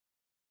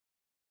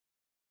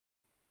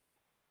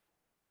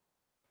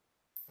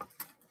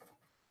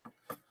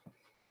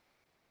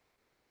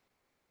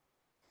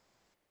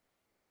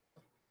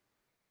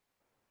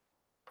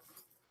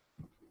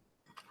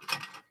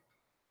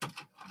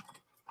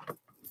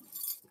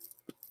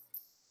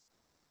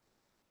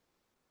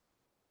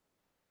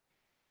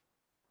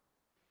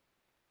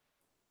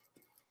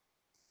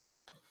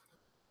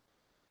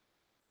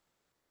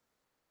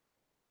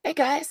Hey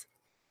guys,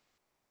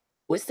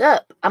 what's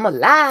up? I'm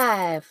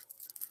alive.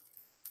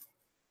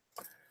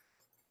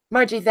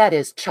 Margie, that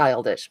is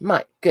childish.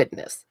 My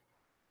goodness.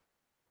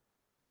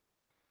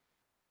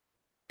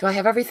 Do I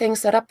have everything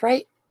set up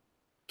right?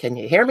 Can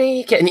you hear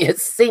me? Can you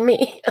see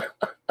me?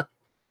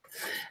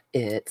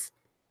 It's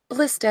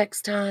Blistex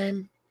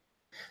time.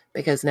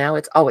 Because now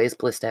it's always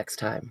Blistex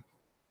time.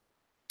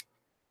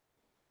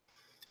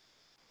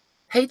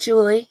 Hey,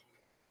 Julie.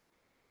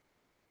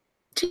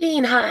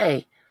 Jean,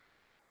 hi.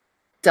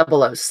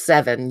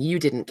 007, you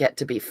didn't get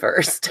to be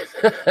first.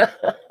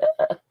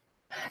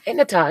 Hey,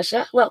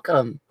 Natasha,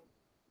 welcome.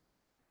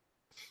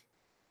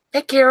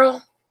 Hey,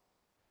 Carol.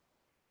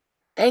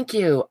 Thank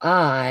you.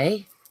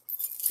 I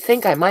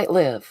think I might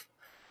live.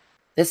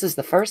 This is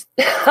the first...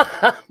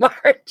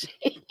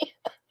 Margie.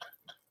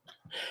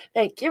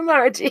 Thank you,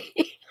 Margie.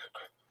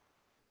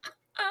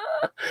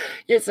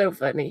 You're so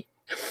funny.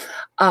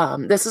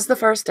 This is the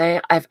first day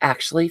I've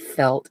actually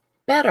felt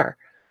better.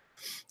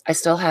 I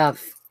still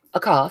have a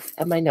cough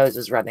and my nose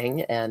is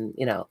running and,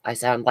 you know, I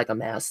sound like a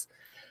mess.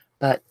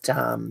 But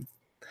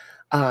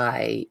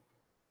I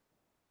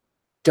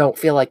don't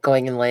feel like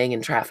going and laying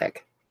in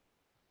traffic.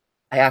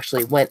 I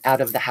actually went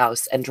out of the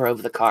house and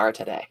drove the car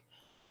today,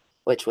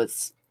 which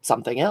was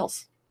something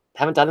else.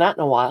 Haven't done that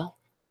in a while.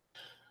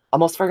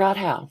 Almost forgot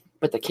how,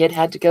 but the kid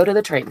had to go to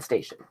the train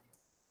station.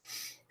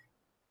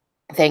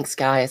 Thanks,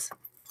 guys.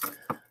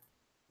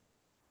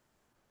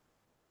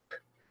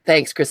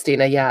 Thanks,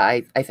 Christina. Yeah,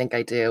 I think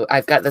I do.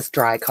 I've got this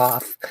dry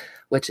cough,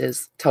 which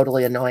is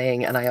totally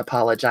annoying, and I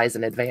apologize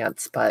in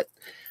advance, but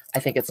I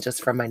think it's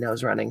just from my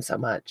nose running so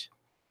much.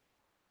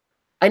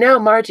 I know,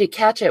 Margie,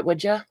 catch it,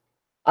 would ya?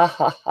 Ah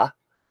ha ha.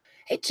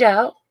 Hey,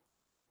 Joe.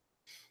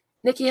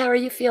 Nikki, how are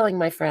you feeling,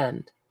 my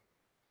friend?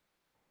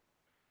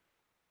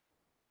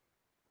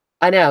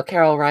 I know,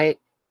 Carol, right?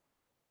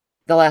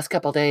 The last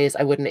couple days,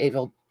 I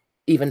wouldn't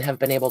even have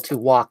been able to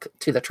walk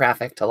to the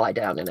traffic to lie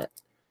down in it.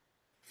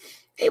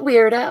 Hey,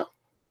 weirdo.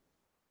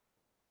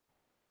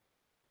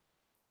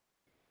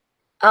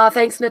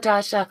 Thanks,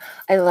 Natasha.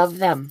 I love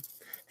them.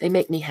 They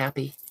make me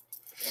happy.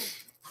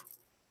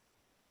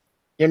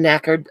 You're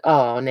knackered?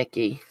 Oh,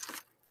 Nikki.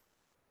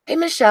 Hey,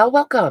 Michelle,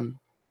 welcome.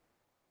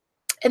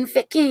 And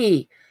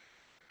Vicky.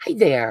 Hi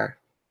there.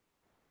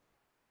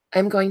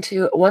 I'm going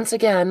to, once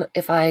again,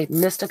 if I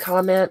missed a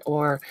comment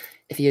or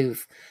if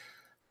you've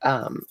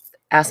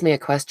asked me a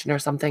question or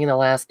something in the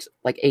last,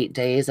 like, 8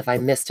 days, if I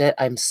missed it,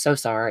 I'm so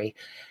sorry.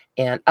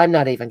 And I'm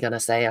not even going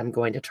to say I'm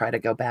going to try to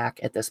go back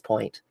at this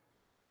point.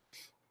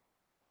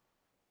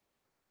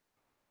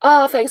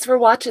 Oh, thanks for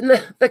watching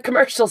the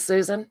commercial,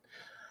 Susan.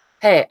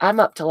 Hey, I'm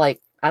up to, like,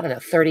 I don't know,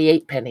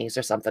 38 pennies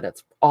or something.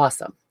 It's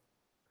awesome.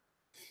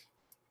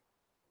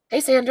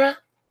 Hey, Sandra.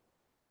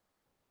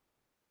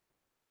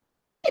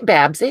 Hey,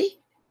 Babsy.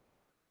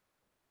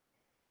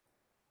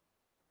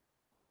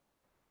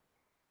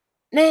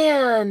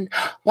 Nan,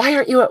 why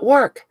aren't you at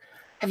work?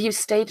 Have you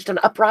staged an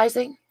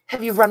uprising?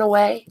 Have you run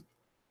away?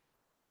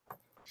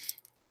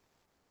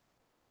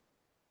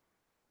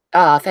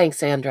 Thanks,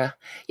 Sandra.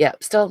 Yeah,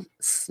 still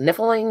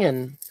sniffling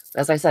and,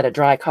 as I said, a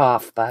dry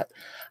cough, but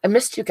I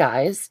missed you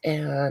guys,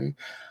 and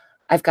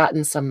I've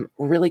gotten some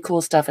really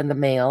cool stuff in the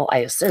mail, I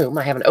assume.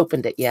 I haven't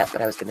opened it yet,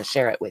 but I was going to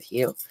share it with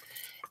you.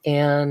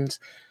 And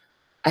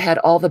I had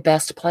all the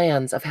best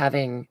plans of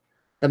having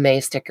the May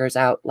stickers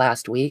out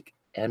last week,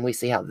 and we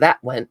see how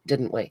that went,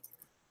 didn't we?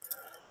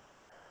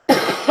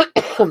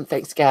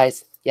 Thanks,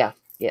 guys. Yeah.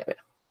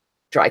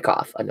 Dry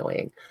cough,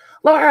 annoying.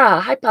 Laura,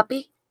 hi,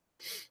 puppy.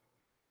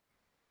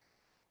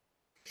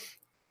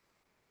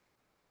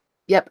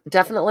 Yep,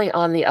 definitely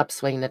on the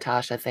upswing,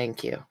 Natasha.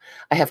 Thank you.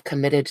 I have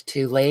committed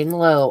to laying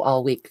low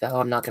all week, though.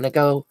 I'm not going to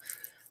go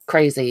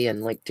crazy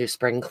and, like, do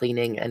spring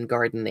cleaning and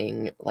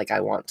gardening like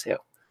I want to.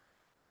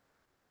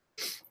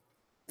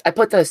 I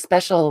put the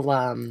special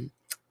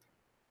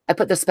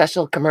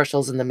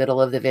commercials in the middle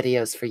of the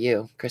videos for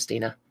you,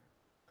 Christina.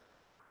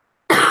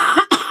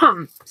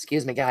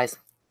 Excuse me, guys.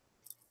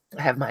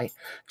 I have my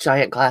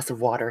giant glass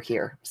of water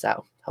here,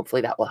 so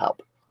hopefully that will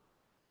help.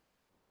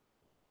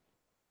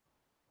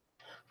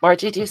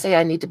 Margie, do you say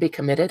I need to be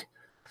committed?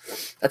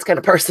 That's kind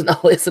of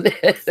personal, isn't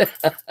it?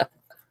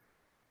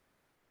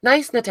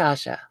 Nice,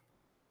 Natasha.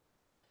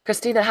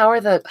 Christina, how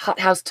are the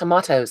hothouse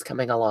tomatoes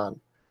coming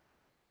along?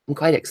 I'm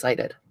quite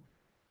excited.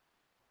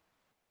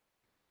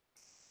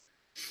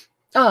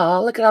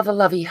 Oh, look at all the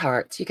lovey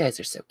hearts. You guys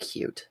are so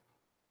cute.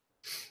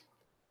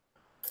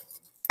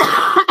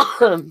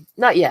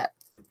 Not yet.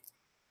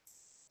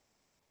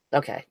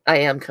 Okay, I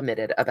am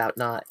committed about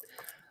not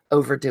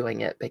overdoing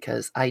it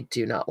because I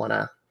do not want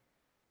to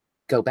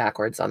go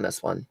backwards on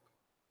this one.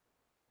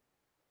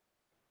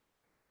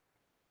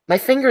 My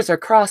fingers are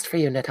crossed for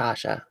you,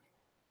 Natasha.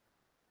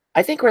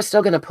 I think we're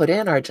still going to put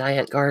in our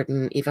giant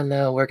garden, even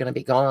though we're going to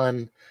be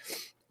gone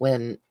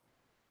when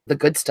the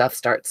good stuff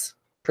starts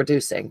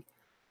producing.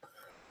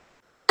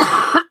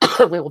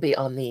 We will be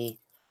on the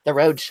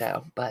road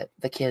show, but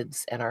the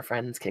kids and our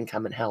friends can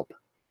come and help.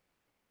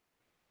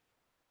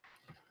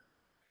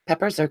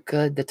 Peppers are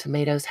good. The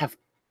tomatoes have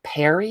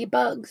Perry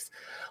bugs?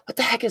 What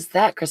the heck is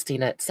that,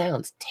 Christina? It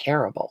sounds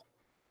terrible.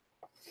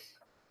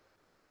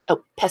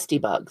 Oh, pesty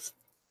bugs.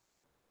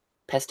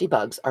 Pesty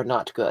bugs are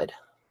not good.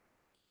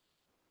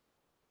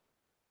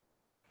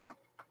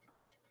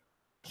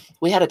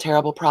 We had a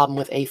terrible problem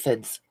with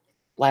aphids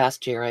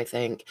last year, I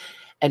think,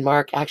 and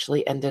Mark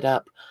actually ended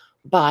up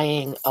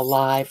buying a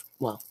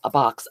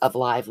box of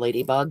live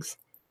ladybugs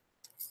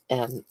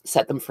and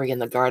set them free in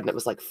the garden. It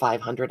was like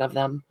 500 of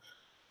them.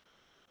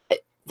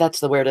 That's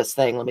the weirdest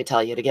thing, let me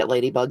tell you, to get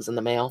ladybugs in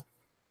the mail.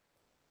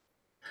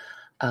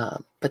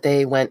 But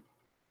they went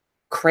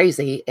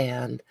crazy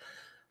and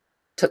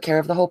took care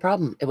of the whole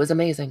problem. It was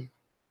amazing.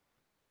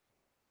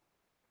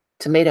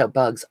 Tomato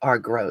bugs are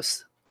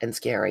gross and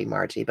scary,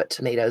 Margie, but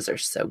tomatoes are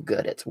so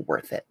good, it's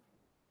worth it.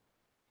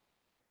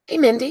 Hey,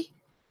 Mindy.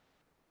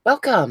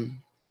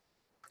 Welcome.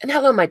 And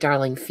hello, my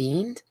darling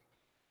fiend.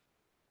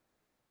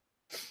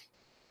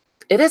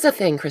 It is a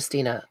thing,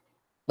 Christina.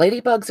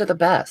 Ladybugs are the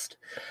best.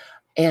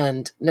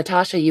 And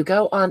Natasha, you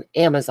go on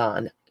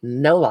Amazon,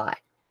 no lie.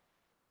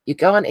 You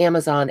go on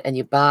Amazon and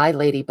you buy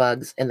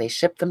ladybugs and they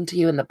ship them to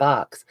you in the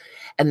box.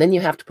 And then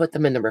you have to put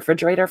them in the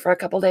refrigerator for a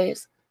couple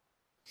days.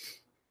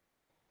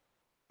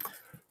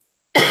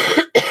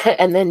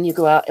 And then you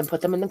go out and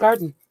put them in the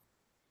garden.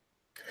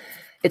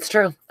 It's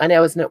true. I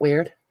know, isn't it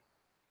weird?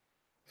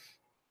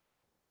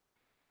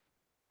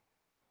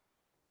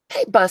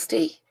 Hey,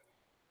 Busty.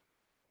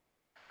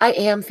 I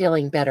am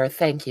feeling better,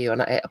 thank you.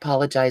 And I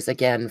apologize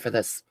again for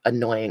this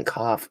annoying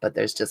cough, but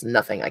there's just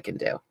nothing I can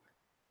do.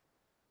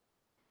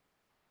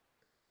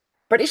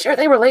 Pretty sure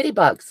they were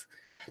ladybugs.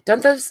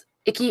 Don't those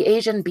icky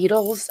Asian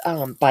beetles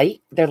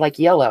bite? They're like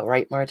yellow,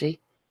 right,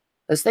 Margie?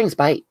 Those things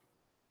bite.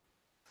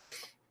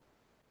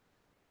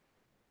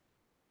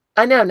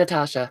 I know,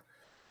 Natasha.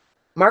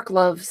 Mark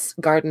loves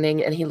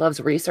gardening and he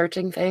loves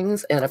researching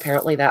things, and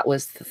apparently that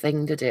was the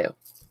thing to do.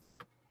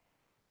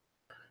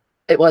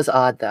 It was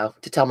odd, though,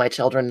 to tell my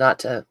children not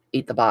to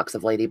eat the box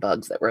of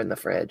ladybugs that were in the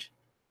fridge.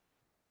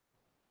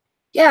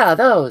 Yeah,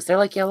 those. They're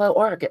like yellow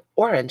or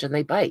orange, and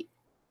they bite.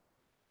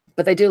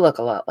 But they do look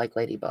a lot like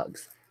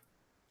ladybugs.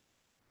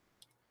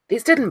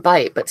 These didn't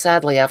bite, but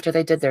sadly, after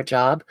they did their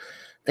job,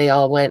 they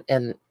all went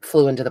and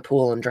flew into the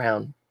pool and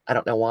drowned. I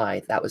don't know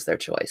why. That was their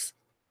choice.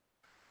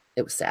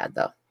 It was sad,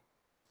 though.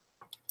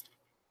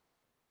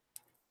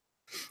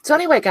 So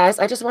anyway, guys,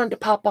 I just wanted to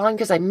pop on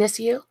because I miss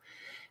you.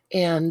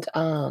 And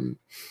I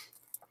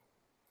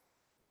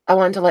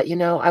wanted to let you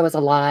know I was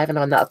alive and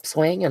on the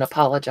upswing and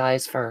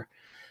apologize for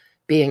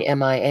being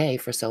MIA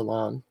for so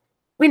long.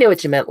 We knew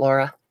what you meant,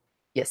 Laura.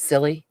 You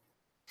silly.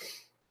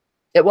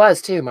 It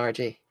was too,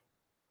 Margie.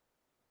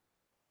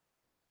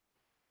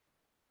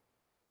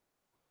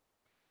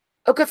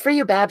 Oh, good for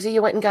you, Babsy.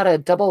 You went and got a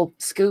double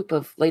scoop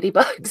of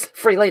ladybugs,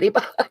 free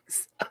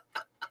ladybugs.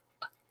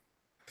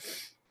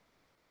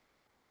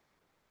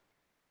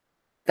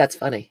 That's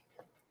funny.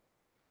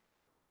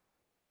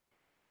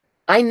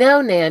 I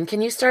know, Nan.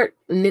 Can you start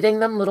knitting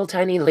them little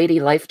tiny lady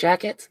life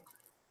jackets?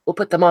 We'll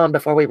put them on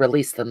before we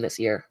release them this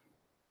year.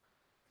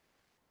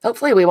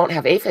 Hopefully we won't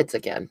have aphids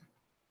again.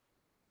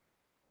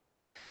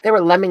 They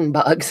were lemming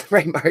bugs,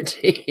 right,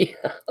 Margie?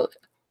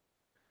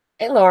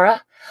 Hey,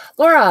 Laura.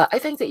 Laura, I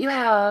think that you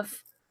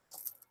have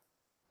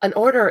an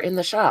order in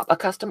the shop, a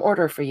custom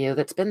order for you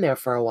that's been there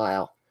for a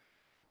while.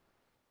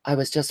 I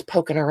was just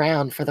poking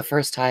around for the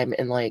first time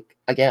in, like,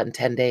 again,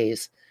 10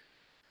 days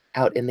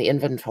out in the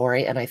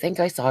inventory, and I think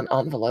I saw an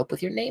envelope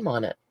with your name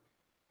on it,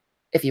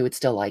 if you would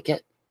still like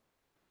it.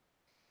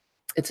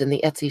 It's in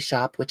the Etsy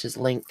shop, which is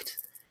linked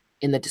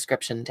in the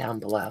description down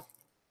below.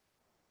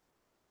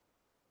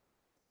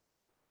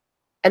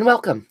 And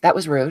welcome. That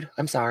was rude.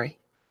 I'm sorry.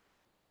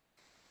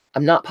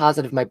 I'm not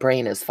positive my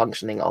brain is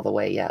functioning all the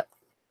way yet.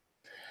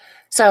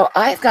 So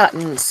I've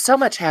gotten so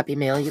much happy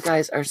mail. You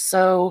guys are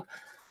so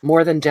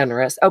more than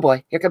generous. Oh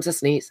boy, here comes a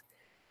sneeze.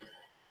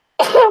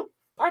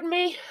 Pardon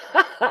me.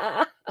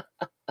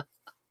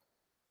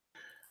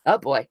 Oh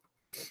boy.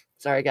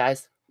 Sorry,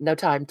 guys. No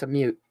time to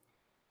mute.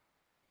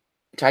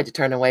 I tried to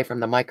turn away from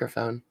the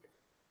microphone.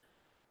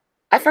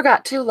 I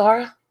forgot too,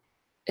 Laura.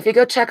 If you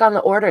go check on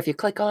the order, if you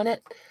click on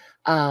it,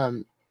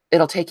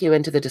 it'll take you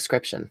into the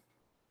description.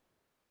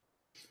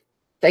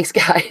 Thanks,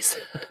 guys.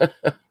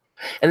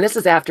 And this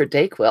is after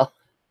Dayquil.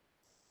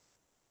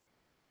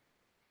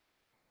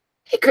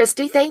 Hey,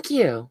 Christy, thank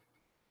you.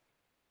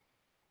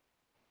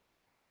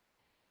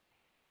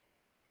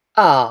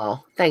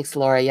 Oh, thanks,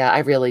 Laura. Yeah, I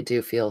really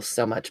do feel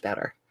so much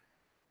better.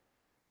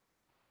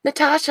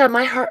 Natasha,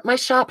 my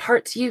shop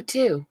hurts you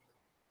too.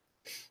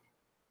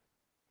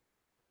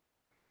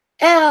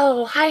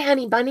 Oh, hi,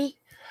 honey bunny.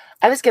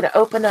 I was going to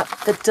open up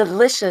the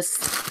delicious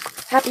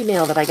Happy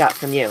Mail that I got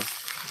from you.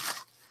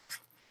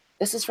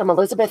 This is from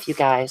Elizabeth, you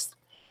guys.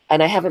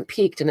 And I haven't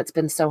peeked, and it's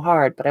been so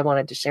hard, but I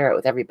wanted to share it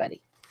with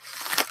everybody.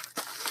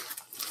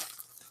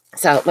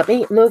 So let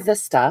me move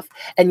this stuff.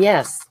 And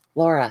yes,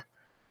 Laura,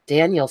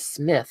 Daniel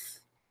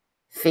Smith,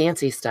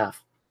 fancy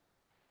stuff.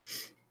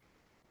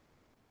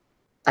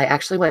 I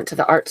actually went to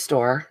the art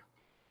store,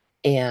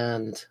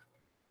 and,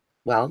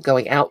 well,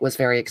 going out was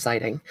very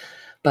exciting.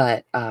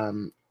 But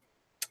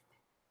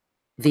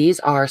These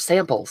are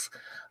samples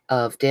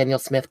of Daniel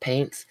Smith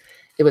paints.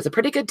 It was a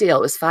pretty good deal.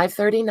 It was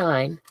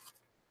 $5.39.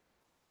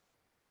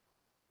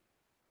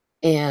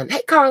 And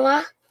hey,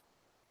 Carla.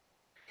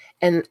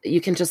 And you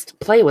can just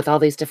play with all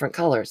these different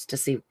colors to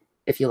see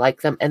if you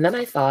like them. And then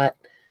I thought,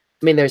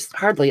 I mean, there's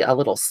hardly a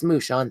little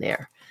smoosh on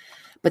there.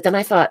 But then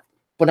I thought,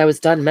 when I was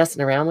done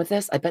messing around with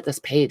this, I bet this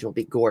page will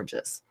be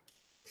gorgeous.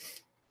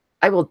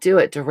 I will do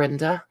it,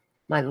 Dorinda,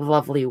 my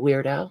lovely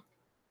weirdo.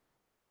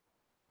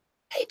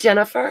 Hey,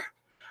 Jennifer.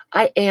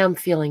 I am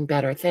feeling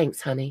better.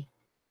 Thanks, honey.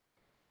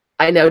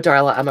 I know,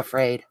 Darla, I'm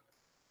afraid.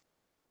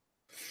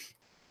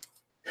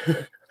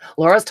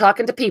 Laura's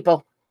talking to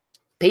people.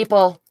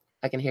 People.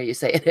 I can hear you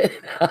saying it.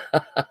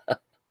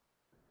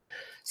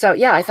 So,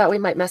 yeah, I thought we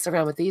might mess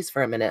around with these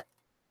for a minute.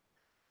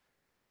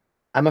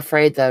 I'm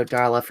afraid, though,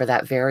 Darla, for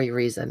that very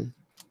reason.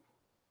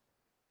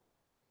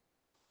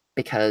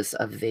 Because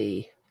of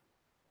the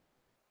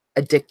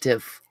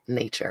addictive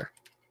nature.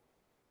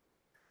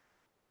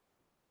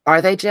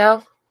 Are they,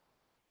 Joe?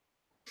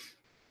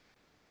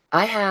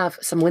 I have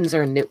some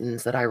Winsor &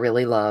 Newtons that I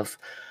really love.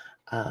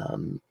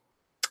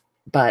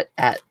 But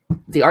at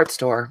the art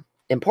store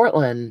in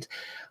Portland,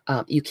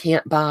 you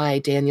can't buy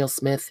Daniel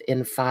Smith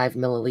in 5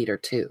 milliliter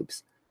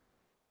tubes.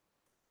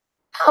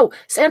 Oh,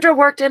 Sandra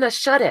worked in a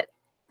Shut It.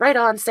 Right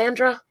on,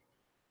 Sandra.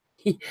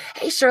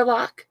 Hey,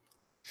 Sherlock.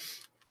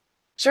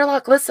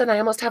 Sherlock, listen, I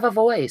almost have a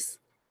voice.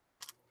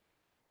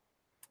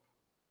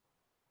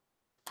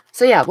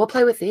 So yeah, we'll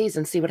play with these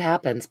and see what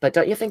happens. But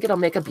don't you think it'll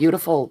make a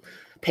beautiful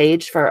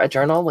page for a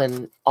journal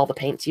when all the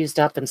paint's used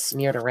up and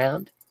smeared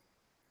around?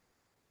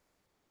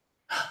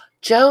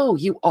 Joe,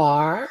 you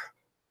are?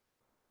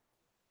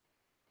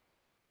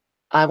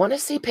 I want to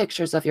see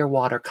pictures of your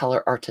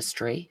watercolor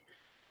artistry.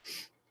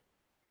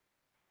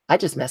 I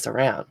just mess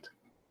around.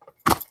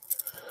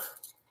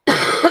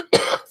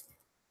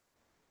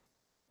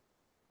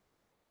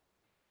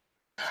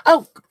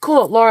 Oh,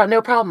 cool, Laura,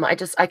 no problem. I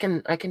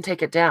can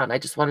take it down. I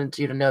just wanted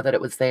you to know that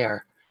it was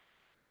there.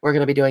 We're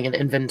going to be doing an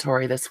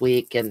inventory this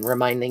week and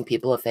reminding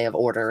people if they have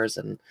orders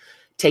and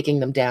taking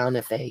them down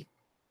if they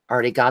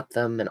already got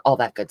them and all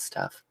that good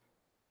stuff.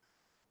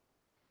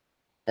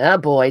 Oh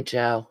boy,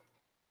 Joe.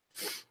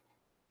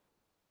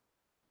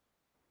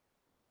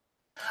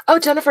 Oh,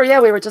 Jennifer, yeah,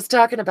 we were just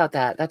talking about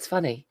that. That's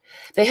funny.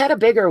 They had a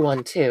bigger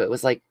one too. It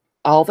was like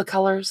all the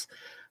colors,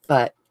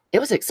 but it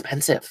was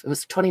expensive. It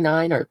was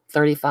 $29 or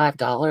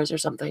 $35 or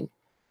something.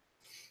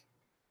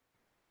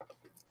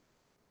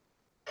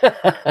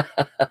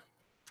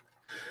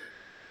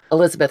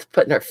 Elizabeth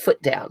putting her foot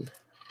down.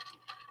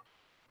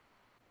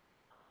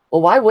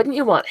 Well, why wouldn't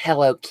you want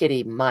Hello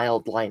Kitty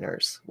mild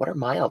liners? What are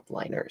mild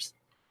liners?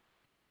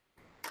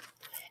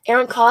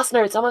 Aaron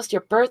Costner, it's almost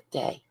your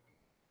birthday.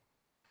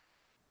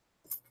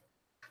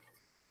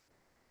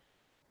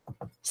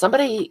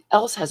 Somebody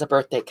else has a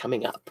birthday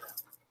coming up.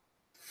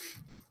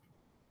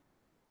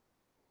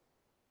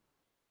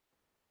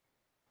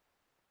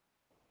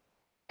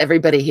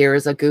 Everybody here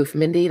is a goof,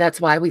 Mindy. That's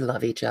why we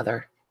love each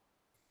other.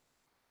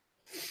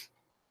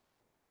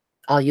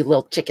 All you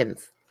little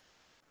chickens.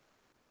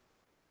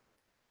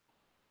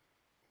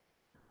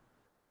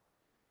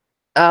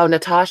 Oh,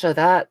 Natasha,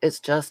 that is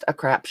just a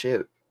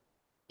crapshoot.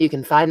 You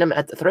can find them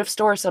at the thrift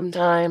store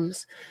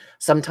sometimes.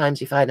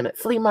 Sometimes you find them at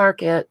flea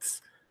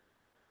markets.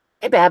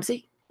 Hey,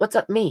 Babsy, what's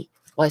up, me?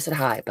 Well, I said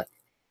hi, but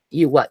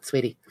you what,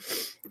 sweetie?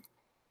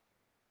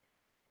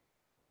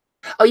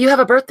 Oh, you have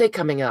a birthday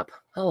coming up.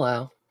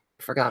 Hello.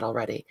 Forgot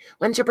already.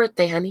 When's your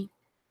birthday, honey?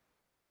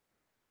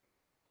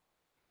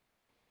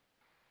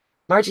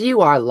 Margie,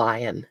 you are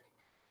lying.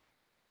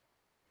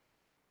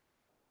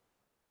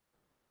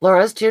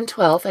 Laura's June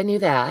 12th. I knew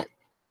that.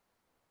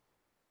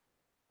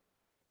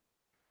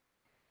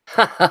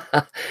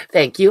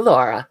 Thank you,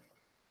 Laura.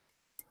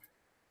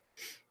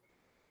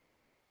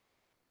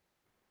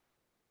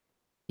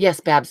 Yes,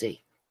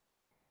 Babsy.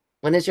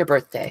 When is your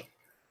birthday?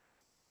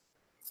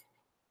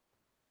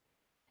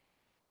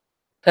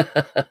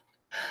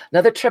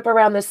 Another trip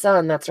around the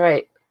sun. That's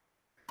right.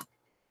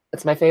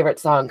 That's my favorite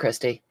song,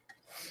 Christy.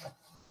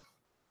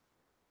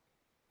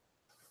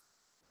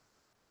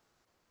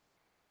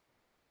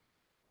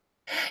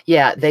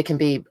 Yeah, they can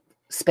be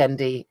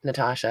spendy,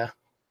 Natasha.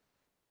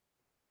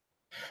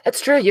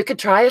 That's true. You could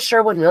try a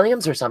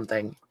Sherwin-Williams or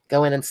something.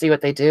 Go in and see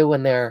what they do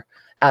when they're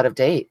out of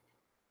date.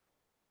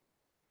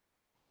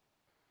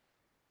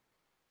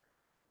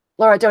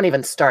 Laura, don't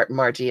even start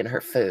Margie and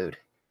her food.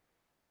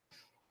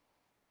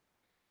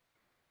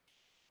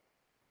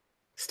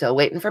 Still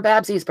waiting for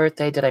Babsy's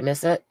birthday. Did I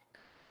miss it?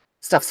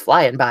 Stuff's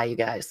flying by, you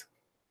guys.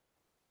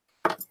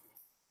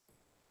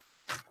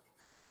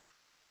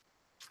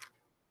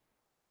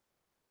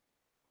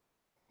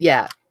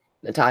 Yeah,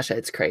 Natasha,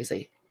 it's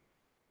crazy.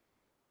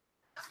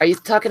 Are you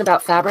talking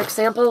about fabric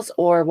samples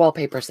or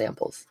wallpaper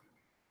samples?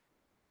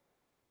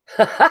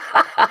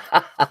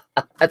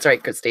 That's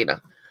right,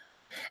 Christina.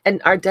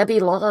 And our Debbie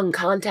Long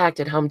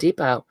contacted Home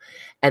Depot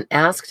and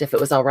asked if it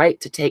was all right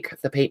to take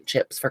the paint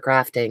chips for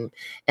crafting,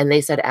 and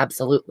they said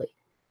absolutely.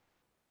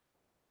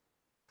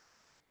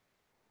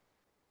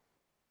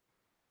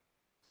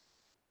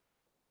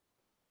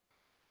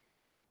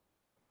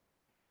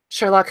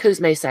 Sherlock, who's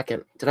May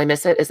 2nd? Did I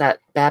miss it? Is that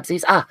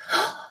Babsy's?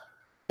 Ah,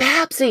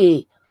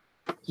 Babsy,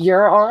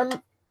 you're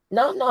on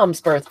Nom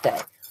Nom's birthday.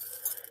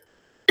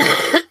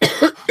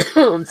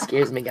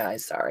 Excuse me,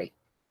 guys. Sorry.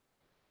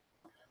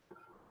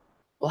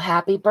 Well,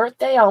 happy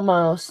birthday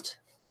almost.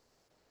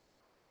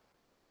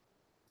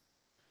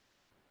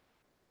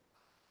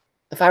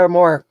 If I were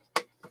more,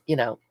 you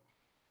know,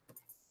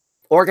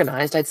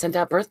 organized, I'd send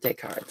out birthday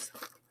cards.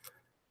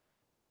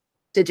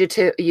 Did you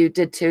too? You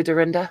did too,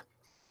 Dorinda?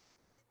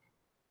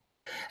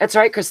 That's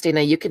right, Christina.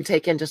 You can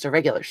take in just a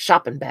regular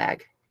shopping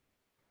bag.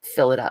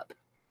 Fill it up.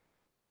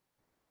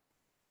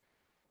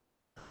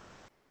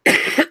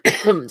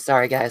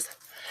 Sorry, guys.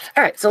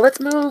 All right, so let's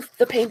move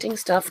the painting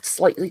stuff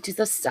slightly to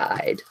the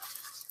side.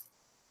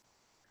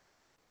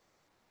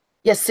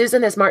 Yes,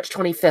 Susan is March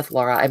 25th,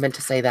 Laura. I meant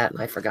to say that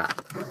and I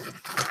forgot.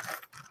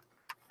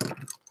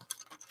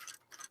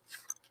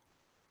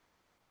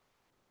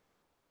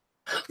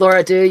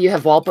 Laura, do you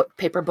have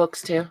wallpaper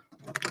books too?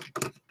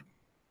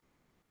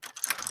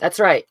 That's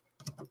right.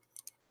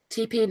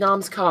 TP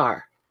Nom's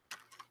car.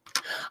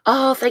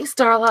 Oh, thanks,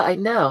 Darla. I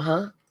know,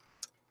 huh?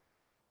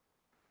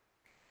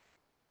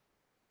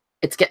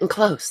 It's getting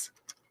close.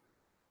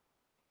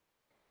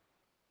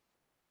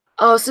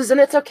 Oh, Susan,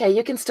 it's okay.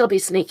 You can still be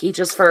sneaky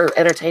just for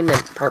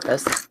entertainment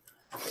purpose.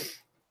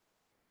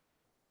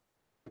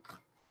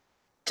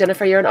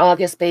 Jennifer, you're an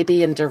August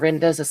baby, and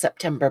Dorinda's a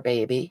September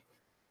baby.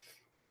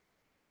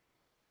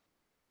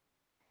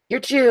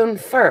 You're June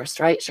 1st,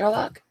 right,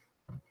 Sherlock?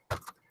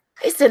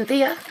 Hey,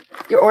 Cynthia.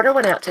 Your order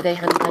went out today,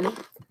 honey.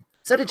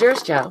 So did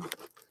yours, Joe.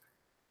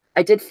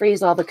 I did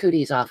freeze all the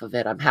cooties off of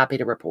it. I'm happy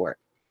to report.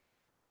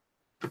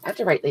 I have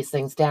to write these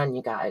things down,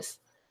 you guys.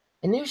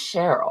 A new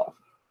Cheryl.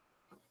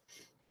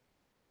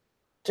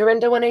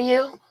 Dorinda, when are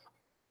you?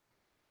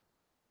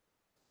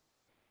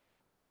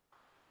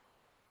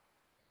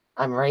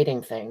 I'm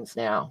writing things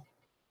now.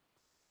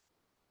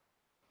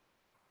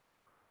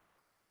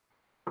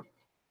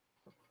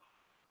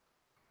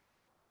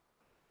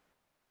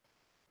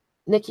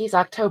 Nikki's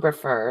October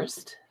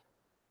 1st.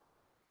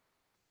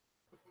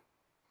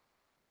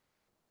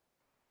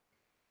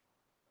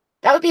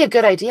 That would be a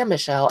good idea,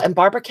 Michelle. And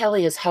Barbara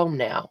Kelly is home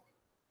now.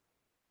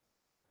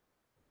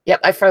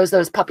 Yep, I froze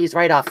those puppies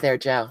right off there,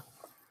 Joe.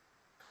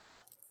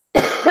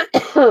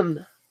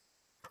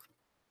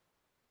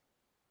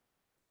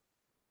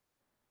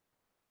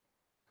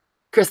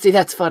 Christy,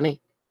 that's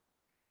funny.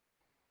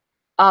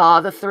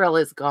 Aw, the thrill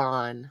is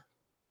gone.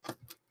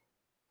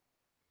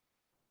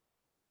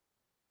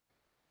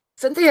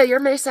 Cynthia, you're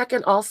May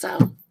 2nd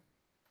also.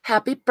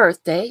 Happy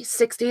birthday.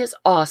 60 is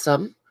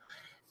awesome.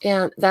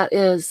 And that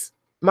is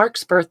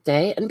Mark's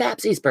birthday and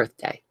Babsy's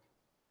birthday.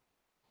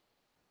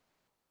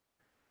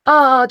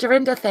 Oh,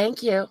 Dorinda,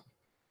 thank you.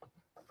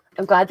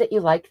 I'm glad that you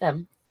like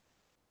them.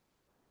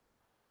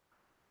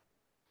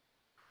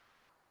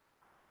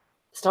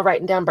 Still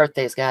writing down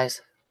birthdays,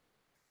 guys.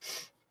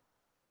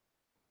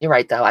 You're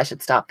right, though. I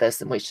should stop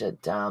this and we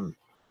should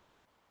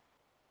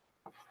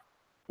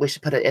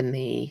put it in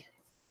the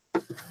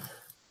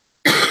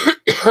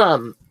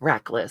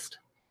rack list.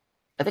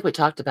 I think we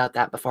talked about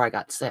that before I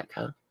got sick,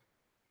 huh?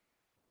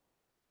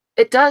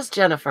 It does,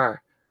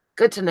 Jennifer.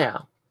 Good to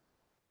know.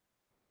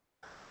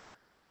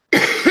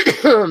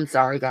 I'm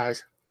sorry,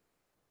 guys.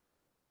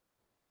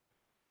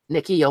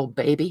 Nikki, old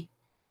baby.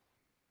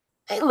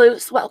 Hey,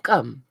 Luce,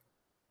 welcome.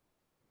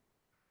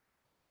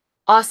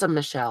 Awesome,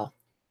 Michelle.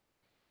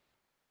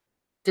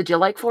 Did you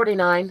like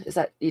 49? Is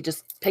that you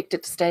just picked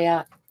it to stay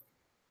at?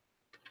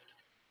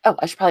 Oh,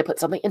 I should probably put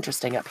something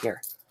interesting up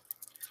here.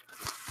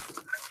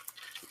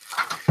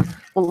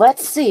 Well,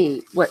 let's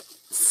see what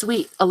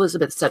sweet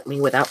Elizabeth sent me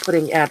without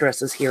putting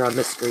addresses here on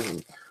the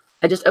screen.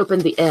 I just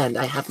opened the end.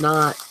 I have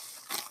not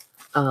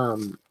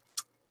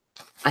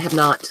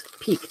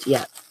peeked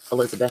yet,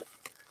 Elizabeth.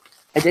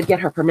 I did get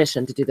her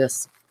permission to do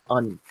this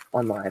on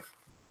live.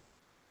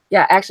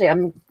 Yeah, actually,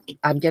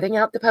 I'm getting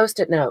out the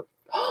Post-it note.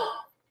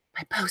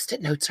 My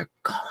Post-it notes are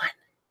gone.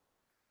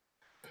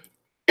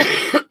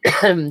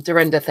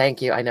 Dorinda,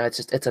 thank you. I know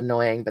it's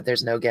annoying, but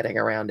there's no getting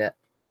around it.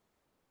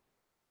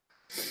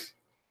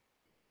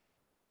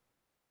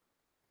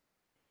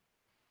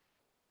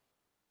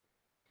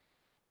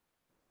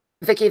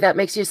 Vicky, that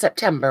makes you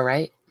September,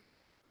 right?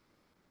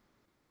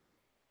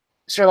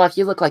 Sherlock,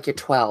 you look like you're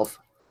 12.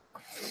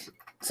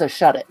 So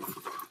shut it.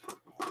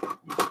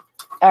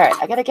 All right,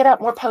 I got to get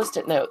out more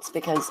Post-it notes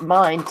because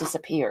mine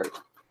disappeared.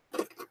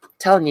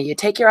 Telling you, you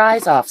take your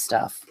eyes off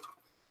stuff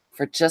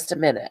for just a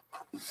minute.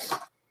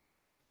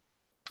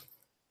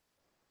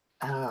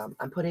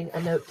 I'm putting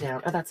a note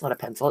down. Oh, that's not a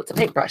pencil. It's a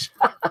paintbrush.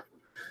 I'm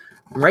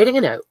writing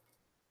a note.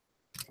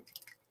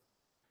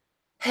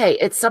 Hey,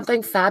 it's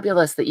something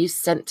fabulous that you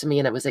sent to me,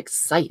 and it was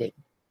exciting.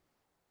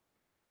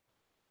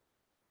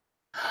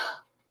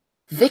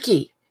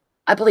 Vicky,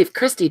 I believe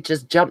Christy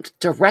just jumped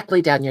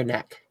directly down your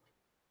neck.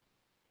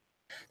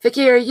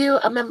 Vicky, are you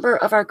a member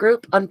of our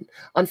group on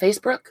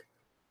Facebook?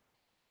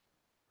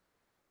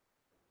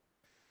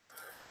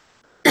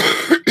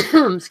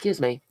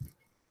 Excuse me.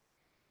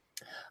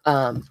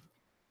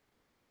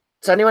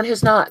 So anyone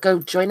who's not, go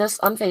join us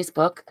on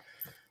Facebook,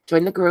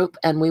 join the group,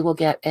 and we will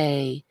get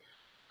a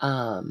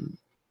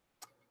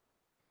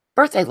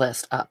birthday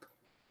list up.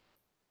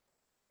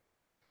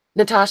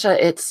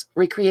 Natasha, it's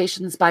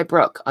Recreations by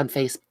Brooke on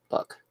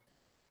Facebook.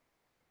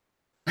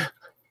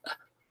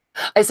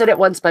 I said it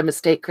once by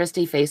mistake,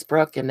 Christy,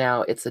 Facebook, and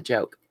now it's a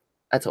joke.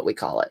 That's what we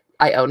call it.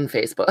 I own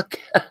Facebook.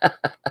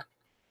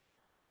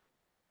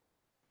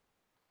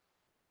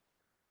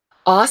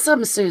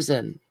 Awesome,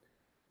 Susan.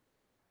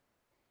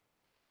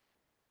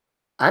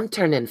 I'm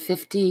turning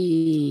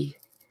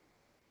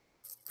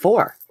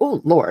 54.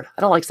 Oh, Lord.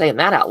 I don't like saying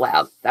that out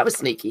loud. That was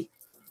sneaky.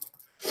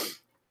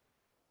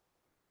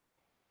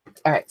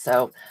 All right,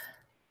 so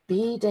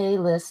B-Day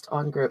list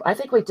on group. I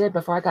think we did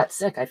before I got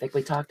sick. I think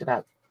we talked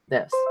about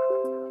this.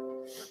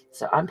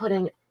 So I'm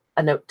putting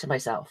a note to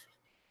myself.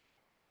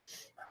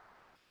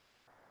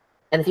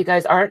 And if you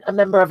guys aren't a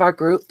member of our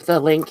group, the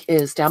link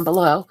is down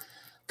below.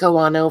 Go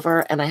on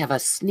over, and I have a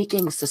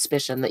sneaking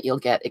suspicion that you'll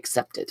get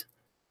accepted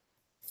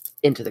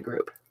into the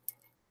group.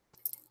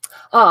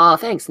 Oh,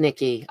 thanks,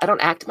 Nikki. I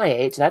don't act my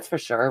age, that's for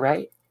sure,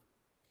 right?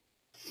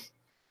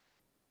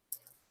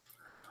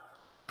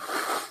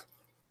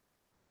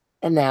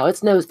 And now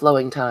it's nose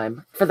blowing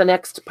time for the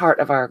next part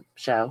of our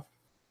show.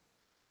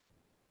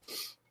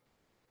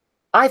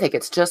 I think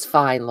it's just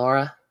fine,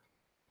 Laura.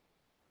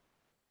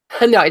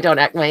 No, I don't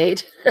act my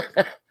age.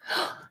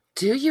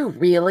 Do you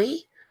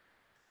really?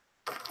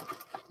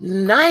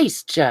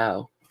 Nice,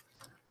 Joe.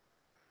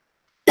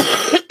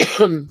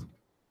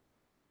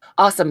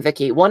 Awesome,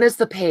 Vicky. One is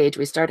the page.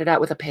 We started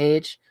out with a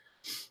page,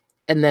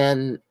 and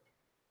then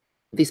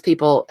these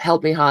people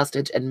held me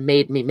hostage and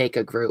made me make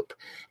a group.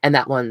 And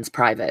that one's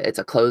private. It's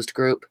a closed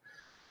group.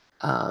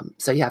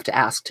 So you have to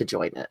ask to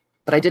join it.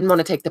 But I didn't want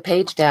to take the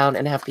page down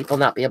and have people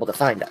not be able to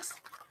find us.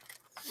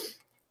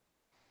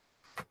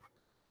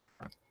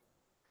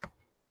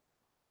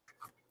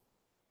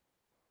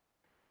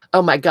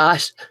 Oh my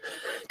gosh.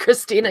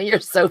 Christina, you're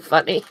so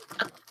funny.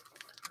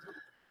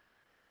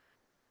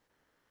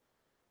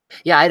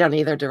 Yeah, I don't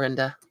either,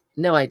 Dorinda.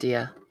 No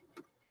idea.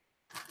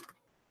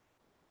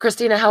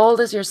 Christina, how old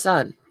is your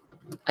son?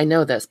 I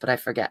know this, but I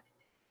forget.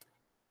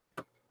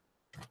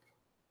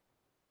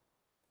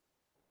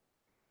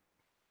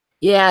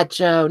 Yeah,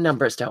 Joe,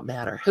 numbers don't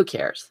matter. Who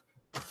cares?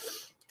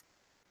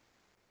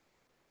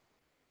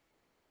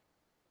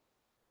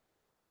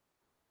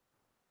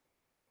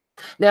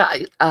 Now,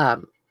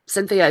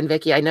 Cynthia and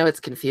Vicky, I know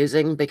it's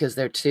confusing because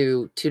they're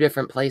two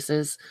different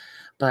places,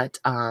 but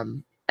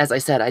as I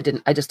said,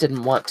 I just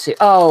didn't want to.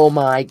 Oh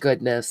my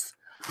goodness.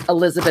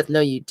 Elizabeth, no,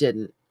 you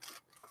didn't.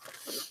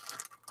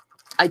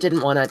 I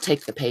didn't want to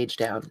take the page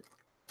down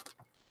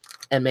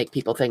and make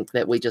people think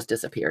that we just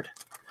disappeared.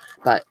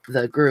 But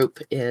the group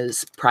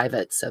is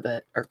private, so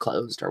that, or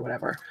closed or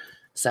whatever.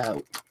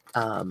 So,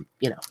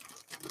 you know,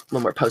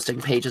 when we're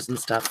posting pages and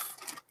stuff,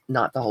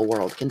 not the whole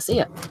world can see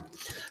it.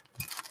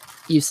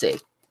 You see.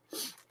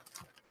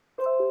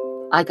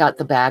 I got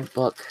the bag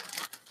book.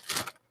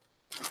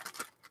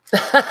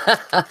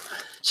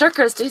 Sure,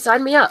 Christy,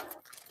 sign me up.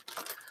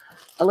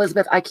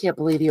 Elizabeth, I can't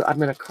believe you. I'm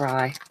going to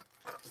cry.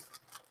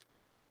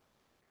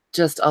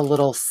 Just a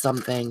little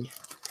something.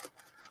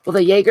 Will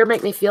the Jaeger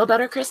make me feel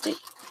better, Christy?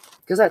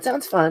 Because that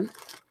sounds fun.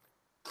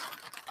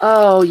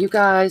 Oh, you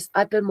guys,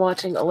 I've been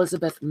watching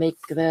Elizabeth make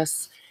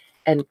this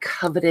and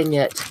coveting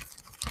it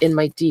in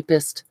my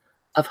deepest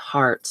of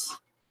hearts.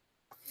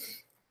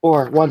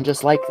 Or one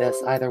just like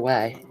this, either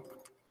way.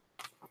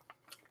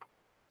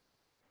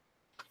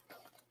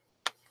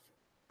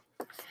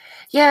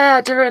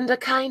 Yeah, Dorinda,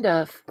 kind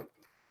of.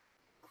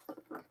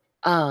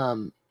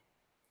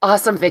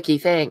 Awesome, Vicky,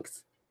 thanks.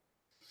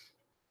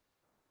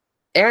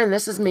 Erin,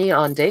 this is me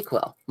on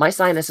Dayquil. My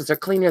sinuses are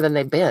cleaner than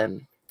they've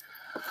been.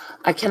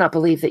 I cannot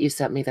believe that you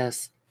sent me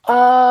this.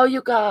 Oh,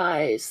 you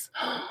guys.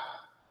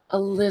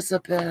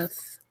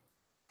 Elizabeth.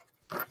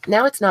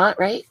 Now it's not,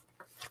 right?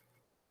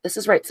 This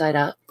is right side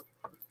up.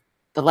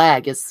 The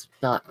lag is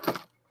not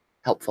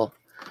helpful.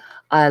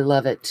 I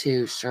love it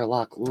too,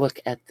 Sherlock.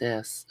 Look at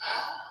this.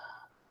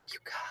 You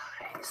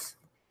guys.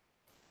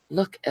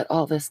 Look at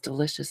all this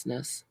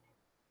deliciousness.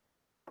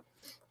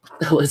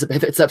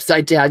 Elizabeth, it's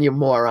upside down, you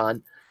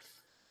moron.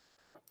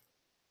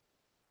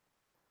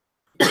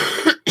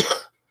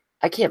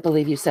 I can't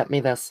believe you sent me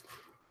this.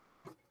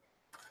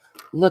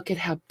 Look at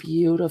how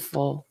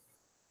beautiful.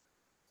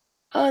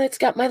 Oh, it's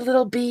got my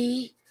little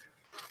bee.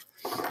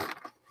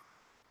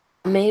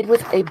 Made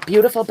with a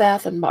beautiful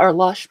Bath and or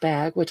Lush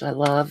bag, which I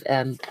love.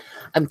 And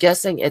I'm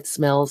guessing it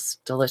smells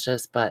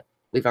delicious, but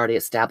we've already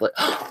established.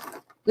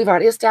 We've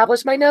already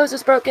established my nose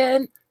is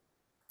broken.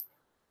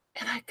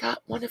 And I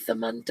got one of the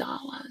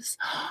mandalas.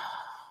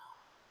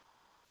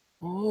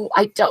 Oh,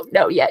 I don't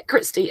know yet,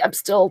 Christy. I'm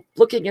still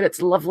looking at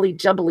its lovely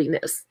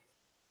jubbliness.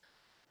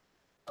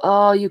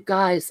 Oh, you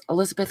guys,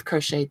 Elizabeth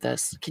crocheted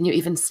this. Can you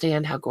even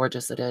stand how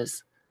gorgeous it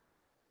is?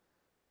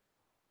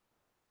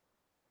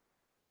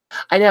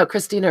 I know,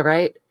 Christina,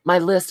 right? My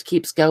list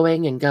keeps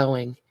going and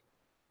going.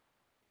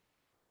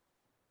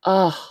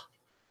 Oh,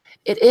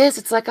 it is.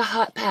 It's like a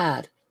hot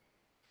pad.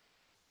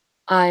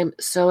 I'm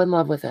so in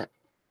love with it.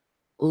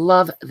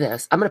 Love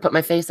this. I'm going to put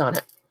my face on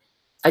it.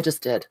 I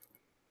just did.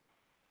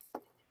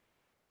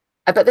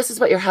 I bet this is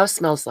what your house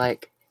smells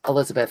like,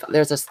 Elizabeth.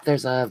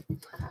 There's a,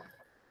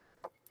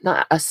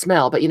 not a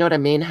smell, but you know what I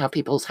mean? How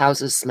people's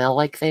houses smell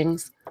like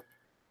things.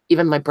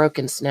 Even my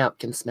broken snout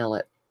can smell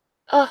it.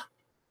 Oh,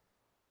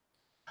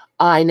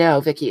 I know,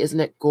 Vicky. Isn't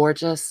it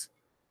gorgeous?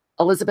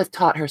 Elizabeth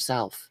taught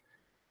herself.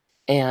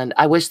 And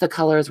I wish the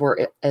colors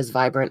were as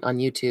vibrant on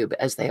YouTube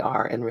as they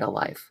are in real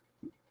life.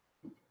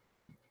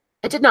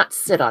 I did not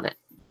sit on it.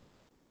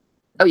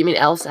 Oh, you mean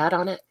Elle sat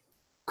on it?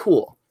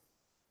 Cool.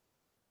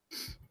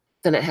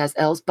 Then it has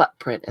Elle's butt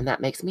print, and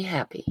that makes me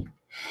happy.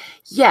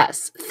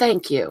 Yes,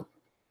 thank you.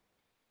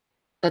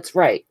 That's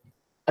right.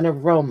 An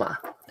aroma.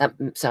 That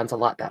sounds a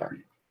lot better.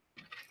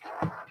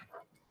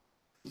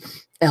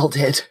 Elle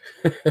did.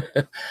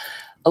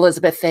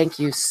 Elizabeth, thank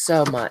you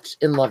so much.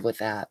 In love with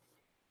that.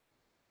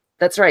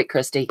 That's right,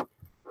 Christy.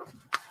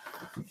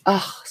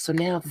 Oh, so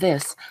now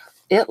this.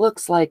 It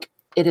looks like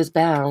it is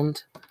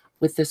bound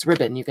with this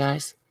ribbon, you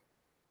guys.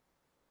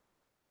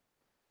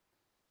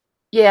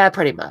 Yeah,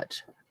 pretty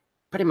much.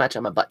 Pretty much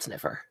I'm a butt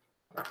sniffer.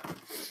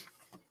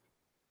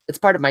 It's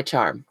part of my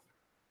charm.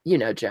 You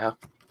know, Joe.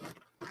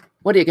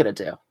 What are you going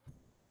to do?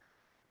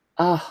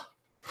 Oh,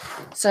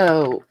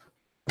 so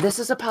this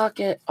is a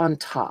pocket on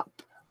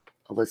top,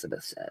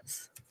 Elizabeth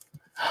says.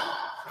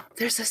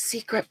 There's a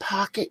secret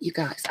pocket, you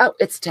guys. Oh,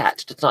 it's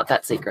attached. It's not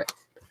that secret.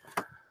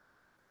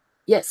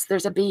 Yes,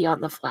 there's a bee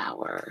on the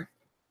flower.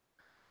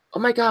 Oh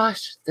my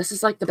gosh, this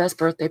is like the best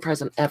birthday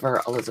present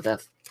ever,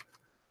 Elizabeth.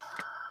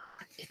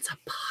 It's a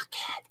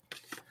pocket.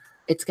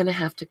 It's going to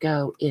have to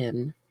go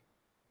in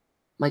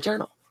my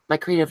journal. My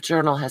creative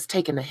journal has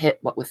taken a hit,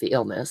 what with the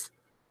illness.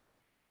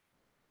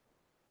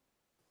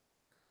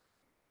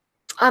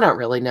 I don't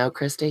really know,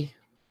 Christy.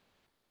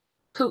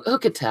 Who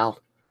could tell?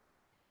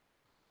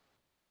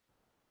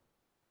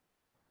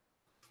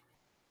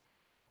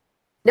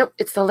 Nope,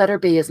 it's the letter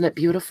B. Isn't it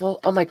beautiful?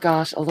 Oh my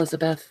gosh,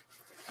 Elizabeth.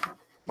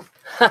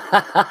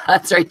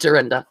 That's right,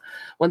 Dorinda.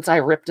 Once I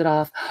ripped it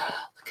off,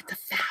 look at the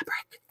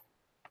fabric.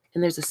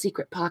 And there's a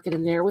secret pocket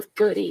in there with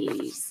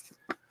goodies.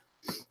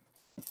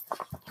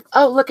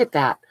 Oh, look at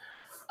that.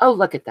 Oh,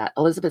 look at that.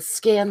 Elizabeth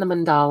scanned the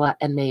mandala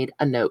and made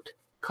a note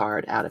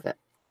card out of it.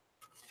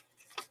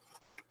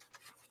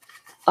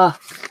 Oh,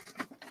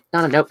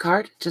 not a note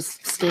card,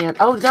 just scanned.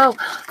 Oh, no,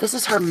 this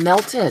is her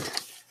melted.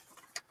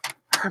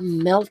 Her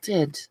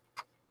melted.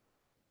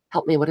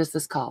 Help me, what is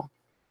this called?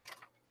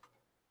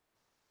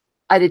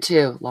 I did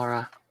too,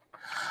 Laura.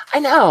 I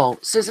know.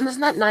 Susan,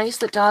 isn't that nice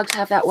that dogs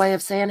have that way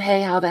of saying,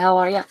 hey, how the hell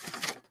are you?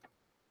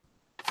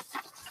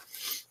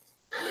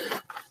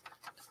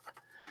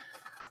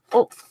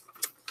 Oh,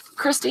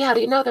 Christy, how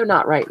do you know they're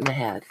not right in the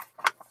head?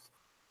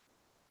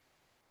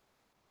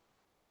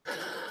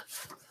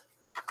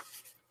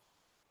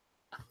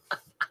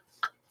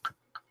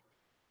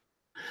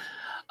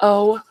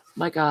 Oh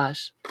my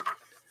gosh.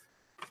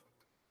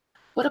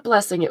 What a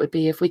blessing it would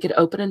be if we could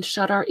open and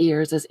shut our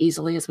ears as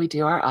easily as we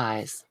do our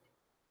eyes.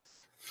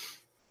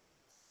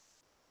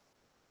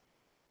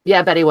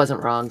 Yeah, Betty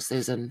wasn't wrong,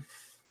 Susan.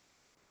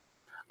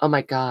 Oh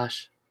my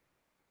gosh.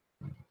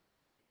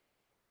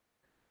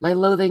 My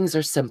loathings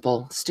are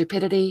simple: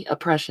 stupidity,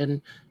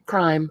 oppression,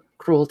 crime,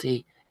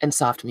 cruelty, and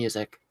soft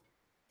music.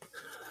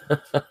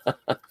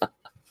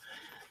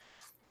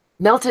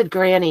 Melted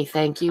Granny,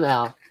 thank you,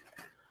 Elle.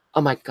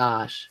 Oh my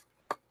gosh.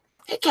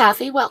 Hey,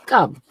 Kathy,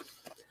 welcome.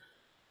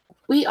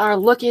 We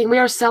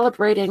are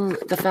celebrating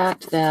the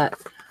fact that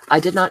I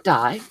did not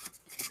die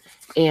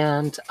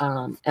and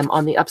am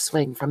on the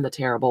upswing from the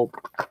terrible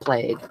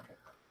plague.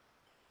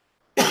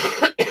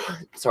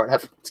 Sort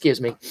of,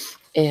 excuse me.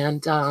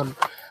 And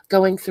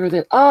going through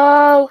the,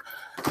 oh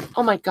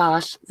my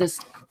gosh, this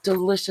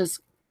delicious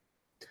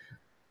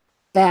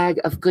bag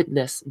of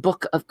goodness,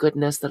 book of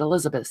goodness that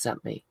Elizabeth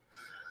sent me.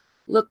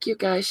 Look, you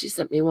guys, she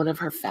sent me one of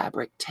her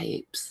fabric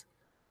tapes.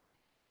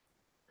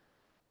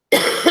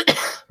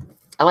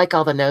 I like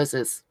all the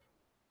noses.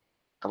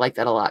 I like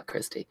that a lot,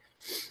 Christy.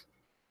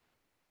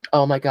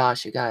 Oh my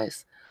gosh, you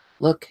guys.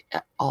 Look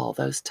at all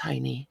those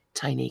tiny,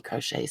 tiny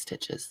crochet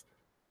stitches.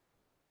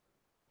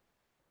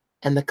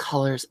 And the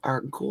colors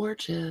are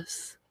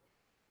gorgeous.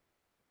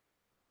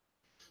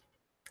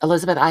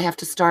 Elizabeth, I have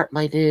to start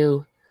my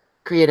new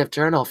creative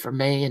journal for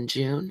May and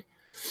June.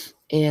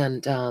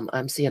 And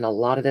I'm seeing a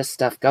lot of this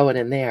stuff going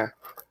in there.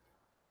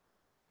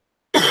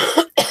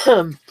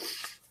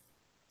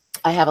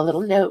 I have a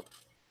little note.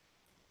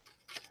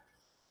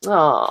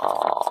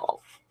 Oh.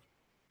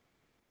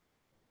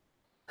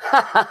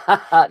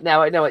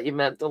 Now I know what you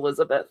meant,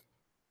 Elizabeth.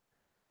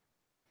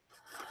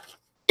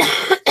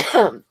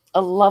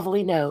 A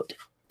lovely note.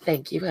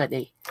 Thank you,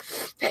 honey.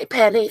 Hey,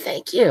 Penny,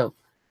 thank you.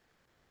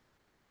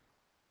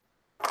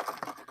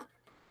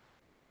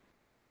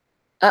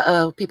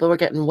 Uh-oh, people were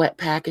getting wet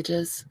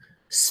packages.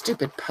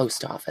 Stupid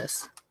post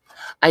office.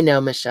 I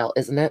know, Michelle,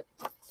 isn't it?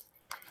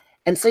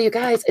 And so, you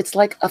guys, it's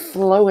like a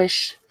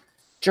flowish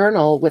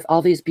journal with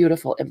all these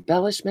beautiful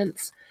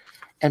embellishments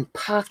and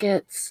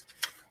pockets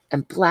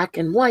and black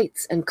and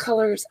whites and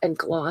colors and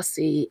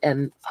glossy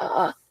and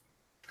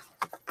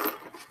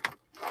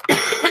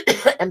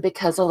and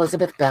because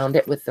Elizabeth bound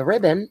it with the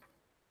ribbon,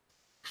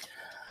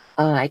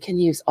 I can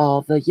use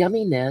all the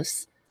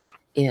yumminess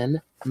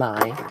in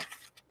my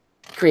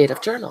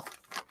creative journal.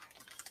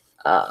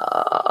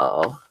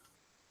 Oh,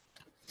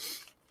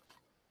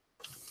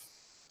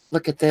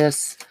 look at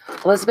this.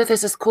 Elizabeth,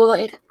 is this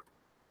Kool-Aid?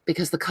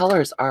 Because the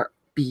colors are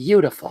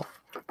beautiful.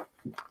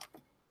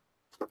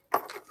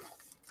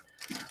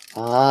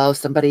 Oh,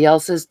 somebody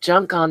else's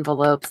junk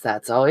envelopes.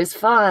 That's always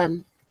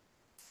fun.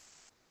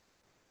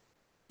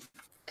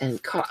 And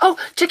oh,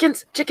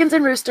 chickens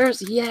and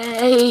roosters.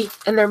 Yay.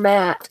 And they're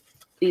matte.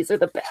 These are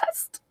the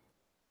best.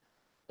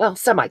 Well,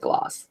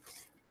 semi-gloss.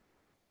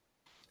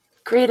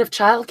 Creative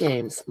child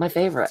games, my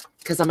favorite,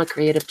 because I'm a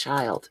creative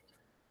child.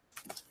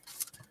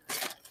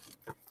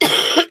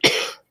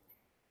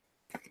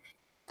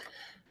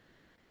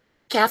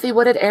 Kathy,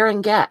 what did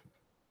Aaron get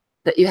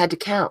that you had to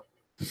count?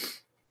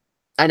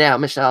 I know,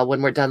 Michelle,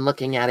 when we're done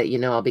looking at it, you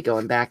know I'll be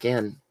going back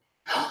in.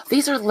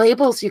 These are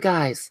labels, you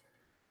guys.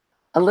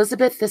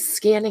 Elizabeth, the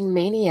scanning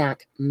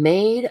maniac,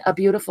 made a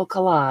beautiful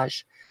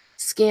collage,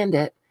 scanned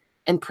it,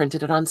 and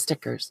printed it on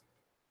stickers.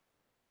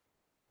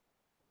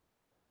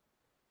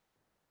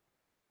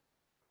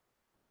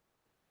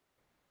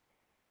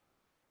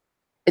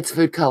 It's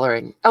food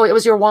coloring. Oh, it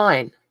was your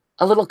wine.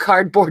 A little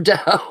cardboard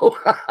dough.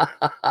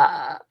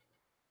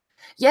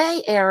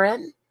 Yay,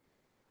 Aaron.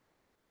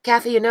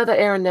 Kathy, you know that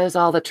Aaron knows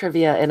all the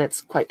trivia and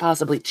it's quite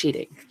possibly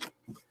cheating.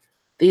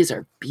 These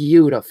are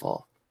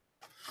beautiful.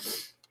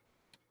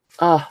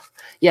 Oh,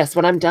 yes,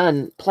 when I'm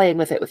done playing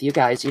with it with you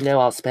guys, you know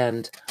I'll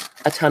spend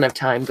a ton of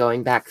time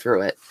going back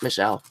through it,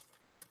 Michelle.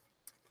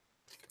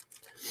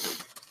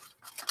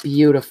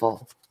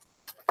 Beautiful.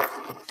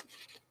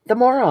 The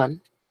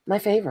Moron, my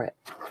favorite.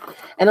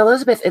 And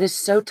Elizabeth, it is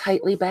so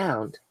tightly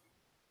bound.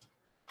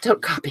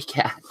 Don't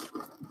copycat.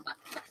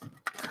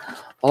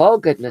 Oh,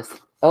 goodness.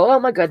 Oh,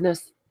 my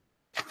goodness.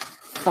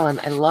 Fun.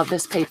 I love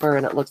this paper,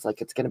 and it looks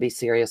like it's going to be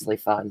seriously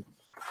fun.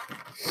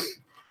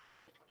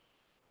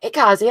 Hey,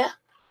 Kazia.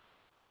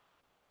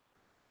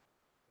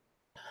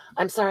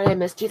 I'm sorry I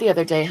missed you the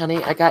other day,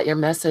 honey. I got your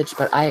message,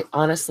 but I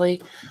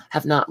honestly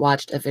have not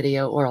watched a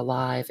video or a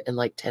live in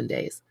like 10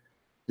 days.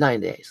 9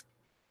 days.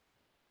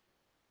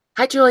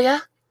 Hi,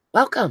 Julia.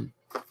 Welcome.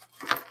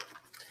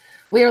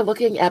 We are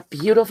looking at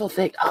beautiful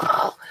things.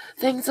 Oh,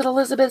 things that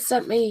Elizabeth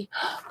sent me.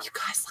 You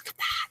guys, look at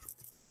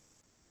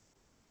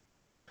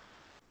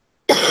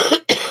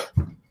that.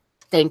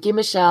 Thank you,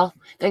 Michelle.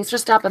 Thanks for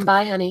stopping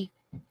by, honey.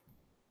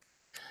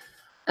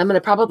 I'm going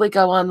to probably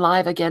go on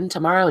live again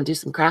tomorrow and do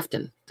some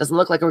crafting. Doesn't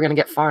look like we're going to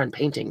get far in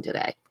painting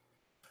today.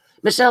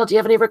 Michelle, do you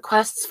have any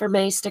requests for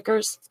May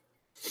stickers?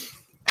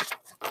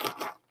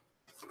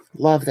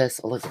 Love this,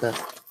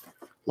 Elizabeth.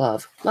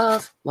 Love,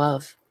 love,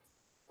 love.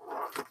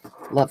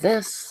 Love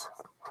this.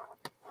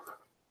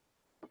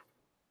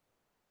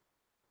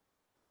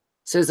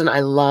 Susan, I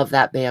love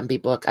that Bambi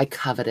book. I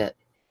covet it.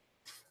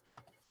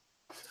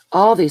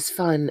 All these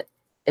fun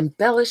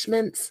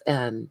embellishments,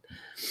 and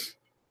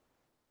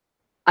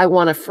I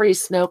want a free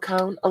snow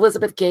cone.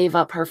 Elizabeth gave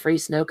up her free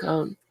snow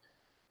cone.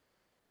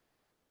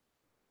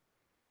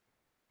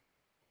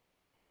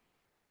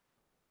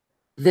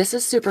 This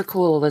is super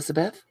cool,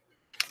 Elizabeth.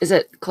 Is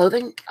it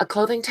clothing? A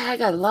clothing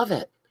tag? I love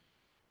it.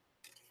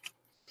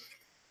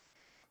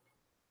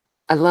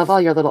 I love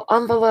all your little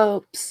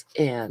envelopes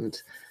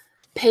and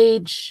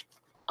page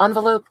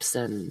envelopes.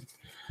 And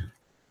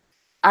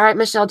all right,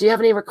 Michelle, do you have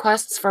any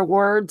requests for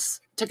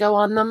words to go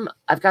on them?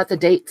 I've got the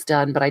dates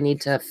done, but I need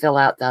to fill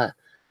out the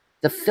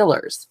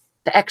fillers,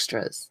 the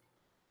extras.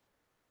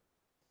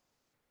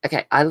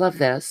 Okay, I love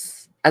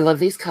this. I love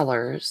these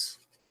colors.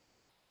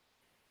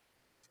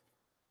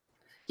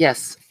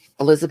 Yes,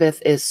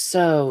 Elizabeth is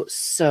so,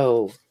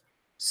 so,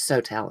 so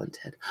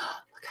talented.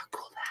 Look how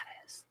cool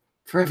that is.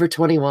 Forever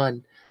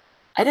 21.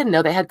 I didn't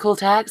know they had cool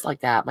tags like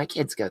that. My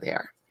kids go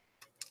there.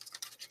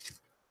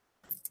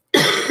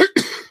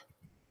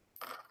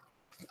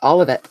 All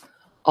of it.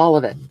 All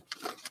of it.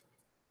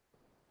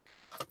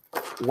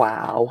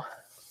 Wow.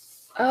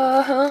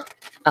 Uh-huh.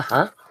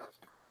 Uh-huh.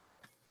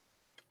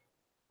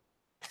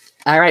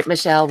 All right,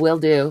 Michelle, will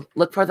do.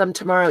 Look for them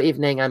tomorrow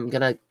evening. I'm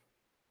going to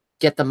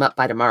get them up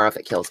by tomorrow if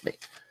it kills me.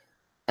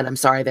 And I'm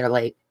sorry they're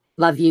late.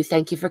 Love you.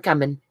 Thank you for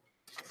coming.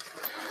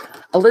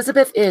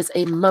 Elizabeth is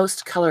a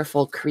most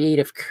colorful,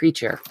 creative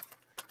creature.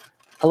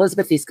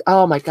 Elizabeth,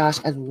 oh my gosh,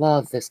 I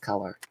love this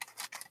color.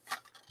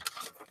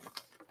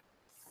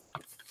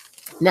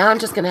 Now I'm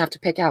just going to have to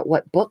pick out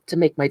what book to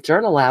make my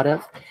journal out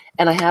of.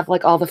 And I have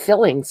like all the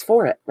fillings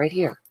for it right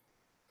here.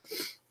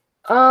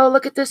 Oh,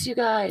 look at this, you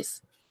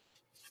guys.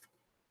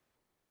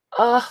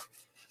 Oh,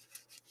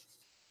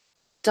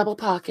 double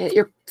pocket.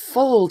 Your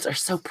folds are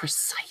so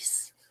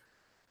precise.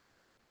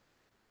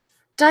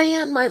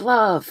 Diane, my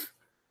love,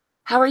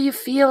 how are you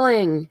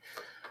feeling?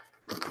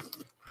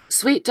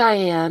 Sweet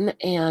Diane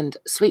and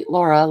Sweet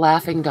Laura,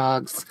 laughing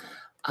dogs,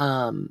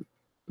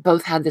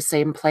 both had the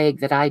same plague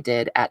that I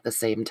did at the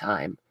same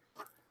time.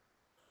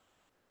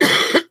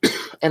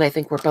 And I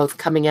think we're both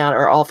coming out,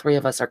 or all three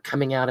of us are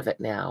coming out of it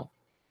now.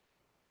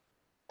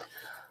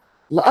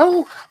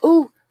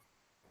 Oh,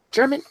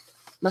 German.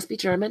 Must be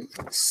German.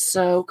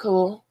 So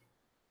cool.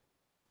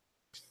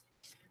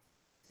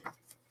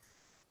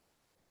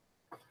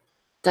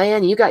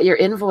 Diane, you got your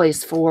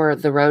invoice for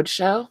the road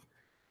show,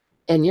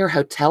 and your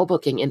hotel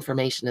booking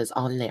information is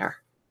on there.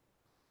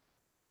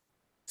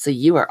 So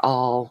you are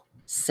all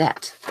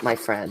set, my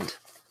friend.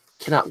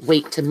 Cannot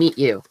wait to meet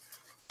you.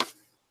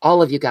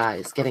 All of you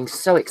guys getting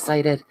so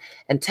excited.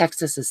 And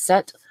Texas is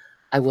set.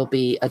 I will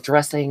be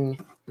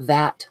addressing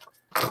that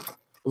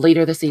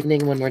later this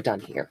evening when we're done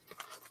here.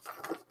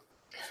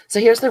 So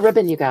here's the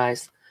ribbon, you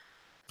guys.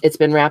 It's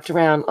been wrapped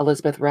around.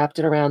 Elizabeth wrapped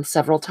it around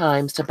several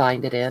times to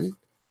bind it in.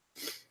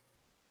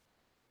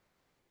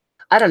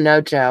 I don't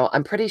know, Joe.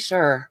 I'm pretty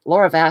sure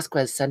Laura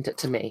Vasquez sent it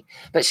to me,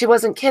 but she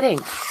wasn't kidding.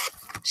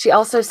 She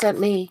also sent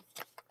me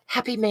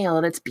Happy Mail,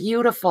 and it's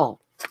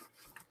beautiful.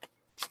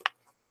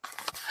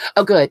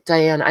 Oh, good,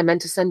 Diane. I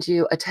meant to send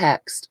you a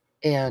text,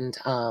 and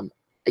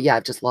yeah,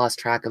 I've just lost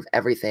track of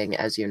everything,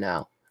 as you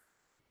know.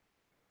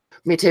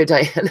 Me too,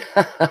 Diane.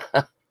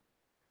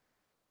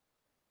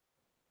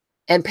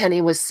 And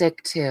Penny was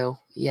sick too.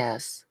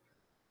 Yes.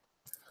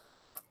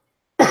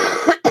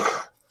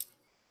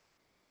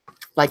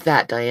 Like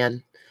that,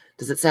 Diane.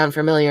 Does it sound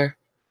familiar?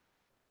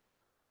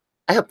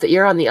 I hope that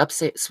you're on the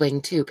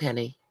upswing too,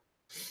 Penny.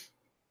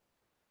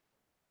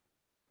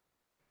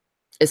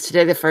 Is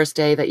today the first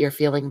day that you're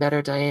feeling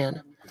better,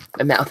 Diane?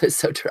 My mouth is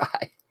so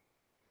dry.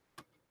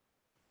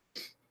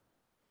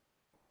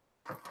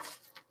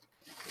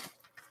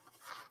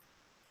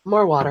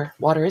 More water.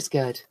 Water is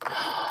good.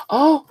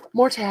 Oh,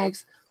 more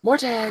tags. More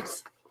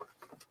tags.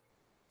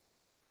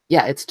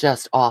 Yeah, it's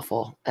just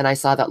awful. And I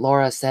saw that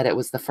Laura said it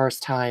was the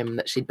first time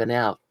that she'd been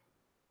out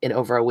in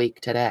over a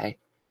week today.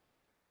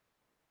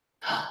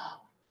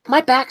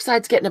 My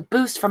backside's getting a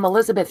boost from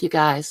Elizabeth, you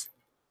guys.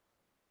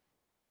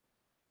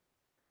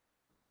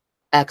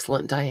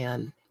 Excellent,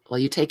 Diane. Well,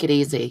 you take it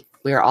easy.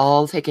 We are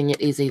all taking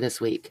it easy this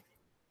week.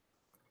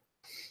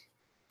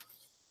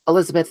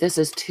 Elizabeth, this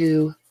is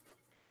too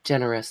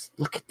generous.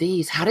 Look at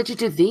these. How did you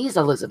do these,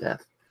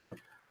 Elizabeth?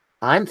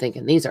 I'm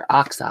thinking these are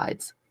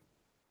oxides.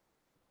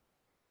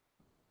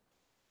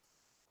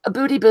 A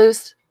booty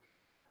boost.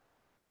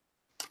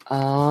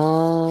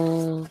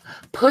 Oh,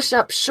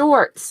 push-up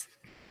shorts.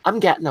 I'm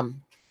getting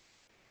them.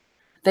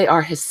 They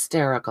are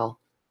hysterical.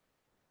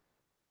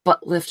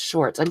 Butt lift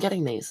shorts. I'm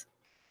getting these.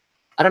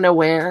 I don't know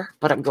where,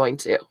 but I'm going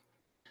to.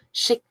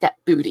 Shake that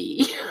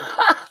booty.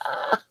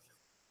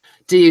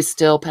 Do you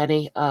still,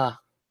 Penny?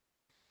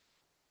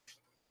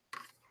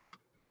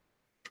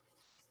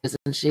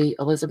 Isn't she,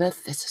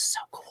 Elizabeth? This is so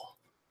cool.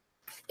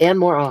 And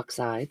more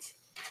oxides.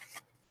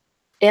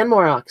 And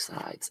more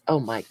oxides. Oh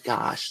my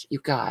gosh,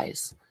 you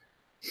guys.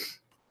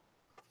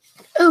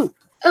 Oh,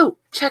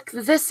 check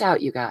this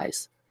out, you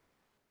guys.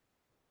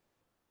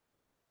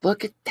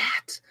 Look at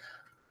that.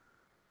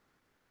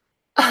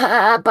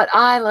 But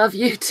I love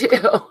you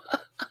too.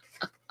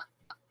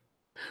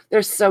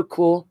 They're so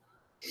cool.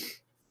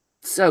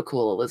 So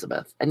cool,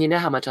 Elizabeth. And you know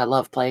how much I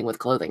love playing with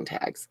clothing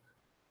tags.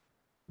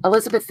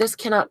 Elizabeth, this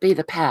cannot be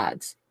the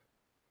pads.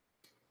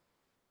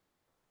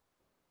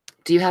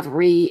 Do you have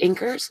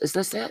re-inkers? Is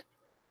this it?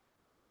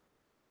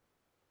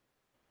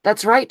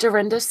 That's right,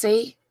 Dorinda,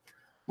 see?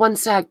 One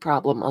sag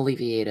problem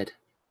alleviated.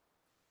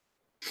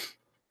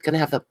 Gonna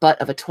have the butt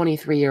of a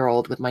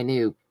 23-year-old with my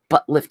new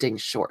butt-lifting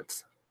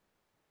shorts.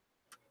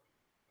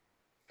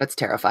 That's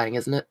terrifying,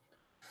 isn't it?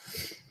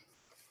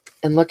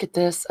 And look at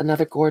this,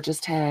 another gorgeous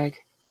tag.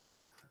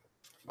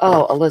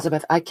 Oh,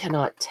 Elizabeth, I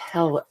cannot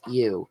tell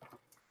you.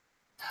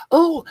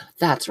 Oh,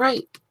 that's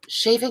right,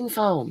 shaving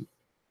foam.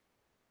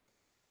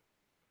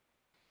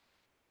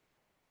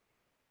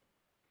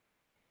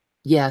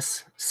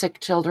 Yes, sick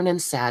children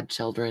and sad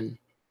children.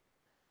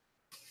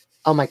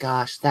 Oh my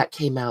gosh, that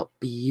came out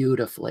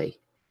beautifully.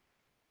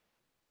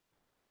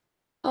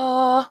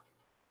 Oh,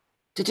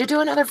 did you do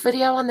another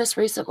video on this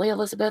recently,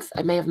 Elizabeth?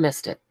 I may have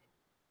missed it.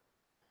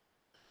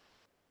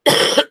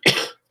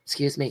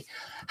 Excuse me.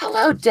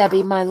 Hello,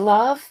 Debbie, my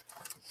love.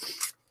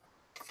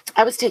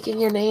 I was taking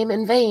your name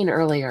in vain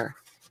earlier.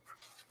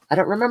 I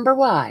don't remember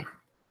why,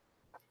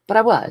 but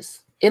I was,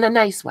 in a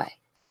nice way.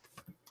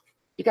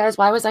 You guys,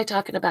 why was I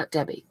talking about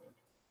Debbie?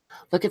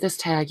 Look at this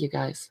tag, you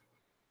guys.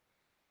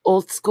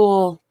 Old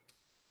school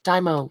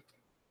Dymo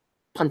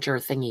puncher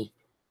thingy.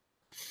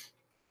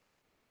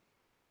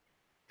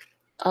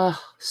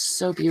 Oh,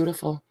 so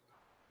beautiful.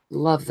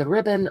 Love the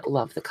ribbon,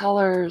 love the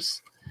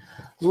colors.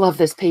 Love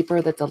this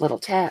paper that the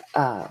little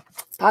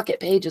pocket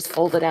page is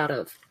folded out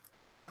of.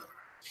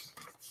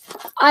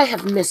 I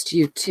have missed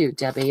you too,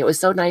 Debbie. It was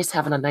so nice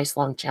having a nice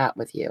long chat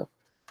with you.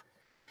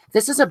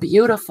 This is a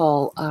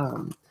beautiful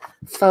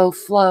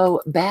faux flow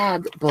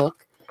bag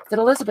book that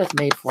Elizabeth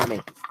made for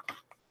me.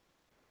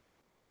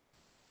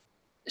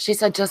 She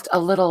said just a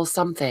little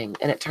something,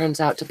 and it turns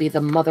out to be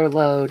the mother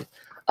lode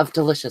of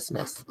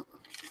deliciousness.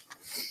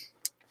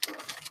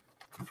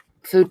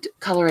 Food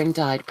coloring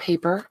dyed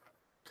paper.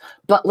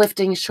 Butt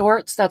lifting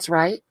shorts, that's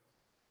right.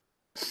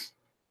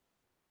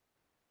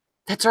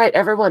 That's right,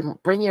 everyone,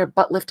 bring your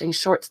butt-lifting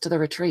shorts to the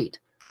retreat.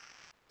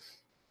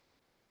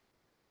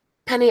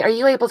 Penny, are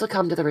you able to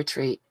come to the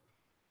retreat?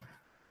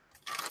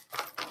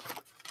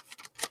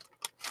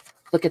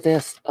 Look at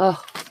this.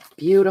 Oh,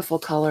 beautiful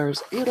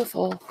colors.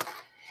 Beautiful.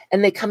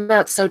 And they come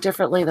out so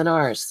differently than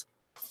ours.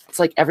 It's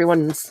like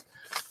everyone's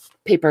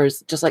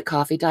papers, just like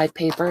coffee dyed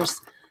papers,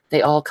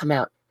 they all come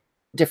out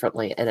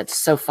differently. And it's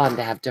so fun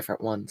to have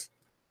different ones.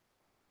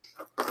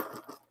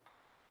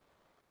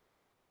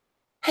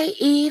 Hey,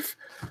 Eve.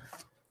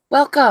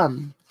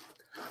 Welcome.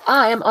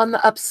 I am on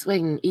the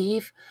upswing,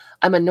 Eve.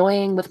 I'm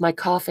annoying with my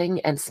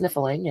coughing and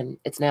sniffling, and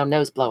it's now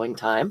nose-blowing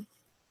time.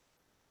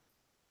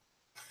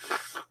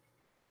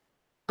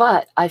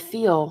 But I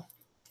feel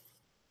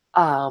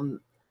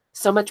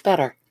so much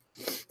better.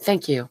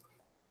 Thank you.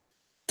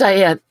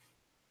 Diane,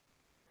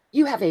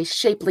 you have a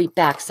shapely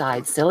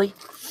backside, silly.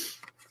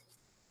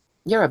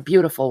 You're a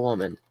beautiful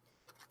woman.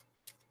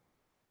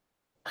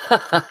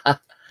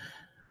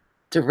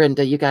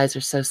 Dorinda, you guys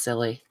are so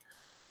silly.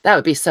 That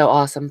would be so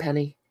awesome,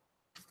 Penny.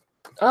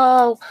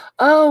 Oh,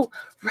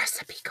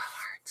 recipe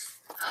cards.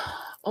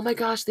 Oh my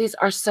gosh, these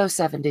are so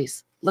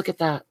 70s. Look at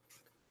that.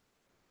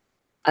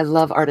 I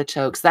love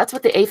artichokes. That's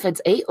what the aphids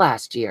ate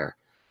last year,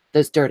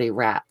 those dirty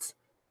rats.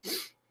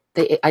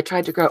 I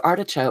tried to grow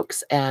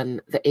artichokes,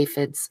 and the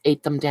aphids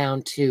ate them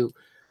down to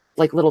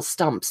like little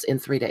stumps in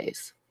 3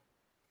 days.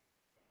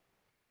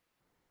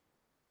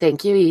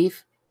 Thank you,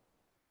 Eve.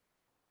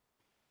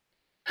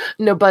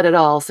 No butt at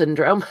all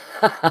syndrome.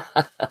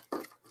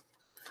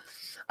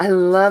 I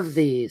love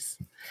these.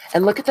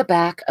 And look at the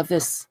back of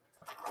this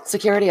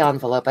security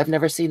envelope. I've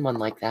never seen one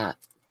like that.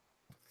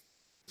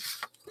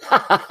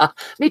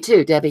 Me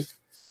too, Debbie.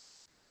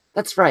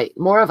 That's right.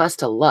 More of us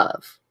to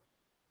love.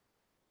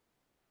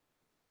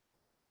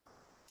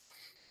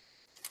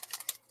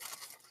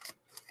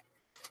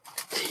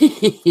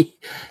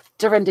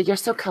 Dorinda, you're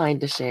so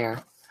kind to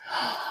share.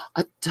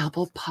 A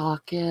double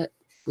pocket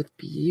with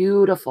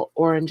beautiful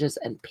oranges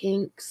and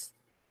pinks.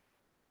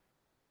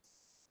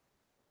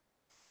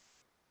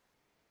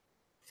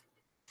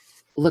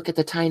 Look at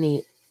the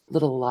tiny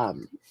little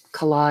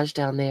collage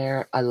down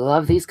there. I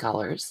love these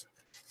colors.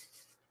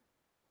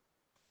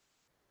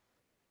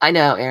 I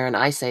know, Aaron,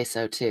 I say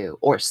so too.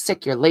 Or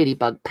sick your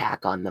ladybug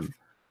pack on them.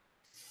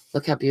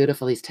 Look how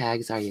beautiful these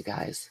tags are, you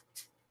guys.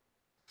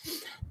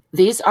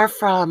 These are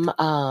from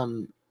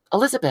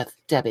Elizabeth,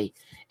 Debbie.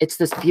 It's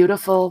this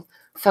beautiful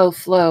faux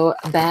flow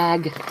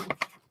bag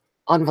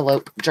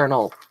envelope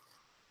journal.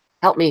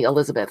 Help me,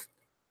 Elizabeth.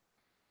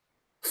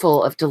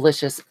 Full of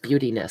delicious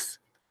beautiness.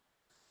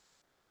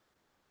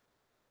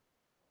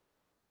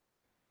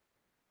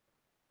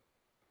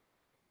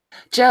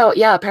 Joe,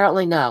 yeah,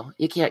 apparently no.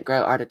 You can't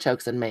grow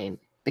artichokes in Maine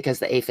because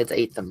the aphids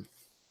ate them.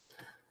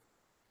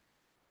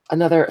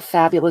 Another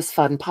fabulous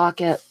fun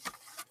pocket.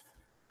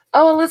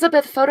 Oh,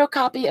 Elizabeth,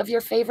 photocopy of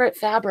your favorite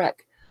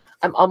fabric.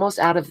 I'm almost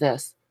out of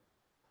this.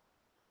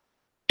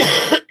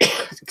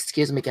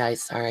 Excuse me,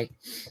 guys. Sorry.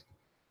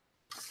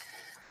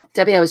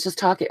 Debbie, I was just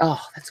talking.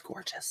 Oh, that's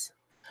gorgeous.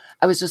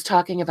 I was just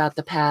talking about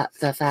the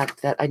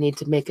fact that I need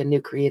to make a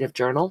new creative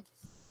journal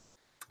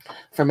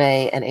for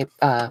May and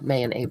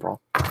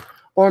April,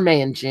 or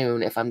May and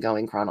June if I'm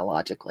going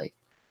chronologically.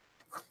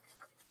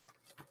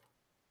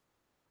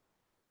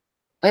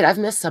 Wait, I've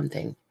missed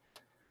something.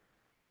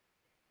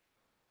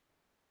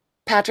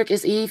 Patrick,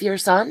 is Eve your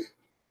son?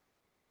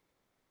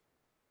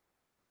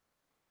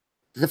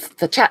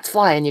 The chat's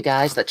flying, you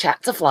guys. The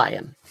chat's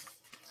a-flying.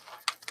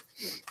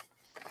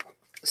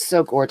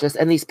 So gorgeous.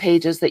 And these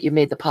pages that you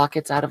made the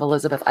pockets out of,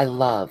 Elizabeth, I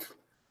love.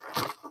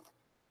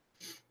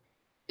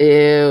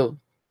 Ew.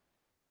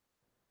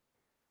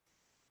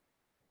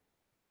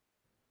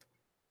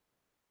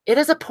 It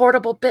is a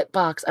portable bit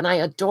box, and I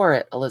adore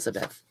it,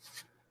 Elizabeth.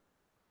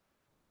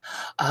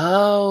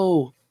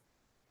 Oh.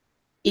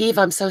 Eve,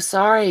 I'm so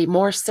sorry.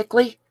 More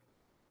sickly?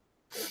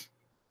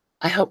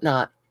 I hope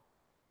not.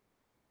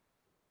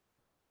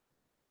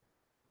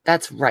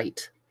 That's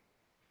right.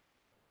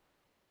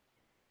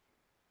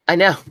 I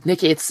know,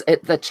 Nikki,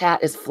 the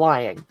chat is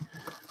flying.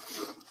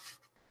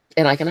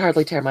 And I can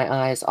hardly tear my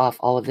eyes off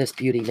all of this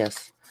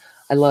beautiness.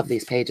 I love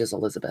these pages,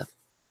 Elizabeth.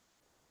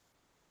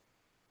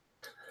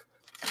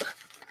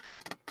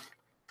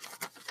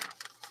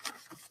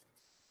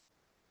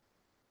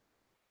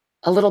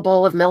 A little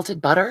bowl of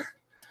melted butter?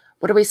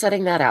 What are we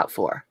setting that out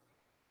for?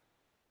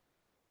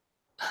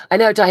 I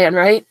know, Diane,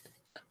 right?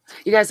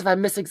 You guys, if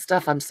I'm missing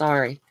stuff, I'm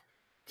sorry.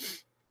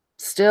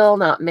 Still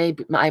not,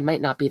 maybe, I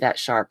might not be that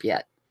sharp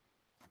yet.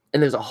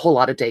 And there's a whole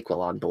lot of Dayquil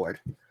on board.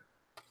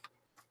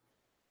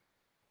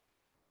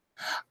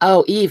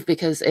 Oh, Eve,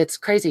 because it's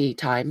crazy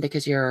time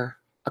because you're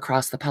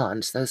across the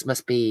pond. So this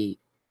must be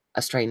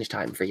a strange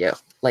time for you.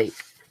 Late.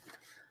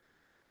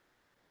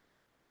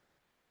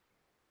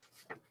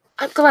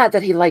 I'm glad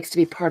that he likes to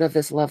be part of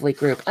this lovely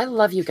group. I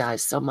love you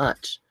guys so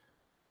much.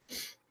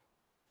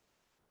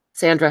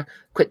 Sandra,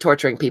 quit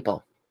torturing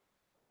people.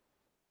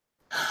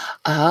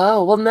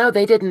 Oh, well, no,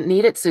 they didn't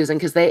need it, Susan,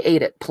 because they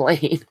ate it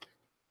plain.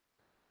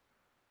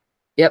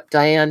 Yep,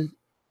 Diane.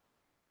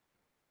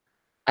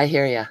 I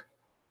hear ya.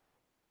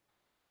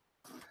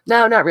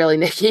 No, not really,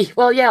 Nikki.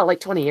 Well, yeah, like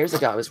 20 years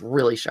ago, I was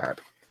really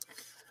sharp.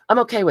 I'm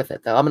okay with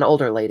it, though. I'm an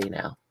older lady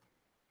now.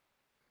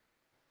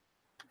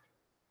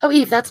 Oh,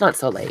 Eve, that's not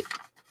so late.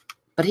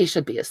 But he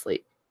should be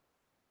asleep.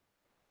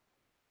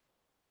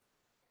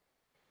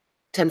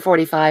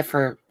 10:45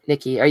 for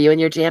Nikki. Are you in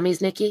your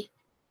jammies, Nikki?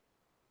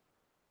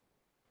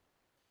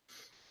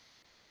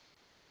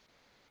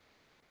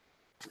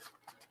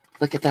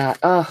 Look at that.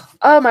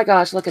 Oh my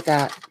gosh, look at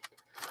that.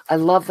 I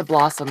love the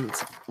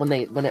blossoms when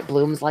it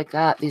blooms like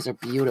that. These are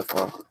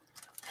beautiful.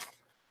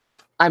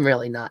 I'm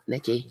really not,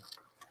 Nikki.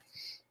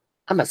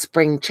 I'm a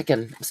spring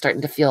chicken. I'm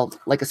starting to feel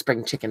like a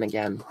spring chicken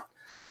again.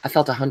 I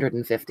felt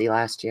 150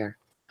 last year.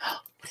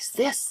 What is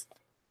this?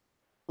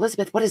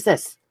 Elizabeth, what is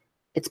this?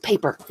 It's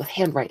paper with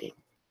handwriting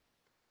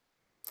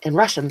and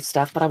Russian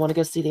stuff, but I want to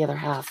go see the other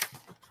half.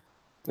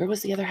 Where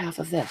was the other half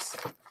of this?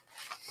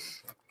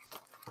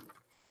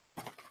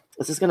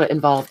 This is going to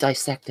involve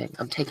dissecting.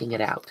 I'm taking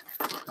it out.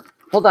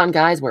 Hold on,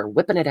 guys. We're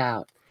whipping it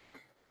out.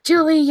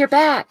 Julie, you're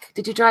back.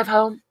 Did you drive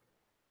home?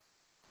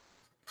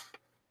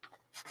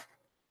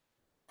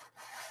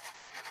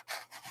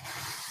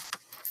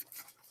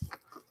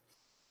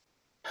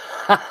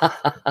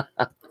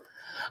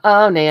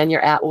 Oh, Nan,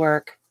 you're at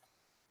work.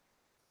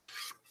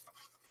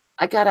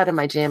 I got out of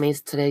my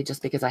jammies today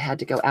just because I had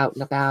to go out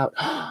and about.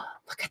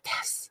 Look at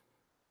this.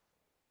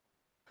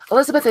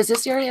 Elizabeth, is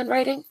this your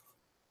handwriting?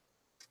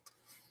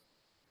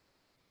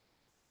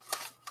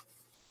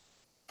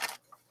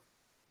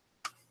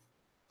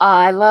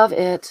 I love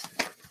it.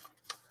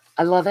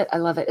 I love it. I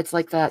love it. It's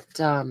like that.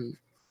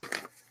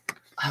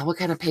 What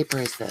kind of paper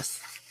is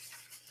this?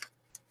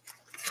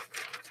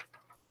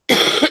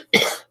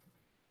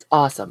 It's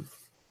awesome.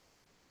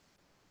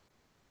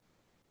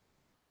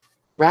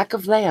 Rack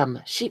of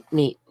lamb, sheep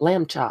meat,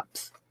 lamb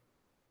chops.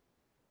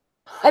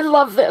 I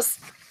love this.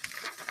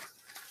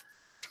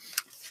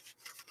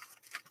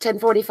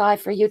 10:45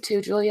 for you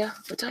too, Julia.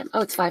 What time?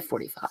 Oh, it's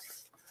 5:45.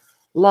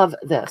 Love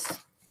this.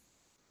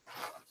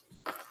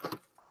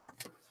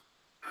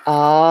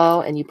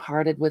 Oh, and you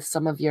parted with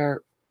some of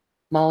your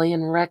Molly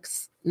and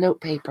Rex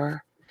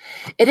notepaper.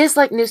 It is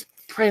like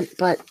newsprint,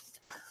 but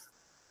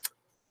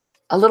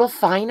a little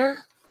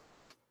finer,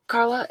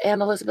 Carla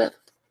and Elizabeth.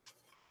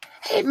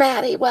 Hey,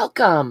 Maddie,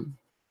 welcome.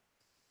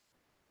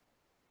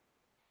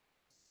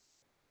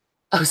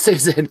 Oh,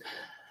 Susan,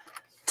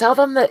 tell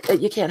them that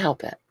you can't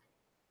help it.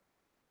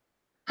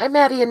 Hi,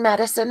 Maddie and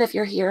Madison, if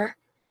you're here.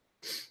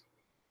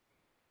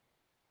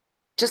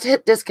 Just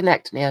hit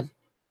disconnect, man.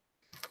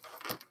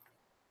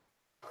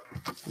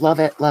 Love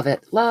it, love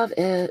it, love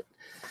it.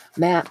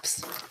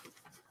 Maps.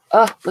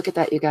 Oh, look at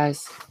that, you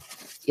guys.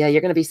 Yeah,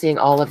 you're going to be seeing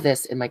all of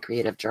this in my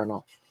creative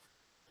journal.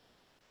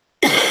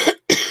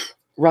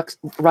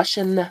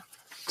 Russian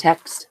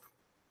text.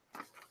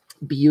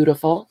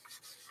 Beautiful.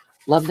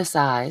 Love the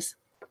size.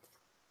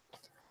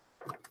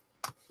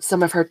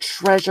 Some of her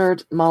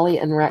treasured Molly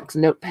and Rex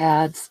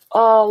notepads.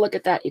 Oh, look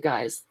at that, you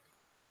guys.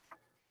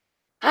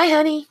 Hi,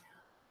 honey.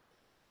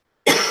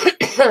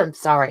 I'm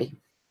sorry.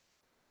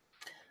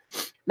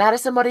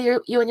 Madison, what are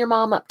you and your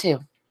mom up to?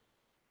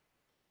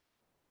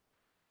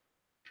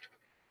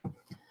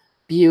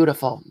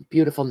 Beautiful,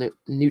 beautiful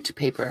newt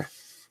paper.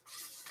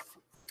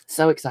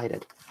 So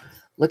excited.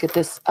 Look at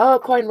this. Oh,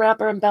 coin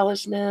wrapper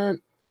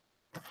embellishment.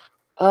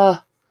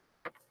 Oh,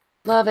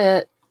 love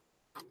it.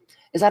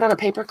 Is that on a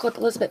paper clip,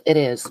 Elizabeth? It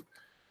is.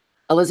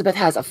 Elizabeth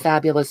has a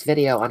fabulous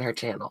video on her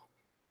channel.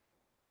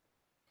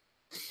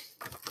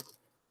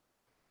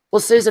 Well,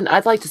 Susan,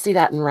 I'd like to see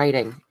that in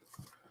writing.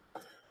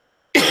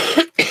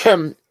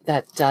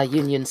 That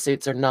union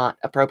suits are not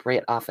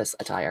appropriate office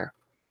attire.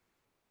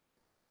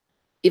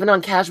 Even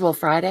on Casual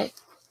Friday.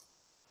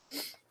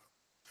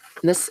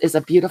 And this is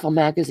a beautiful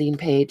magazine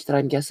page that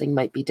I'm guessing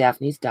might be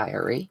Daphne's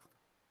diary.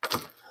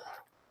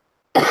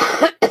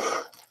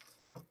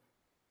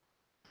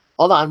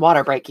 Hold on,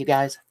 water break, you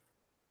guys.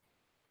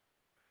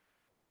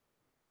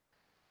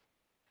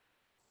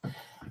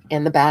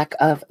 And the back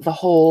of the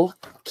whole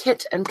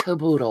kit and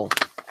caboodle.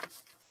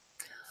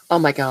 Oh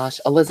my gosh,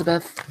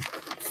 Elizabeth,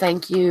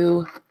 thank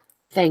you.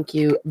 Thank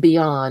you.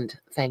 Beyond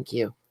thank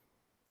you.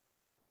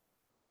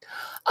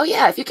 Oh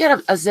yeah, if you get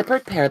a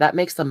zippered pair, that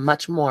makes them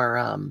much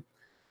more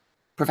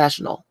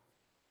professional.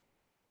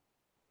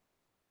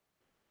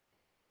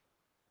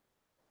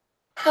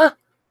 Huh.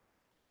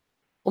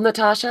 Well,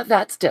 Natasha,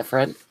 that's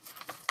different.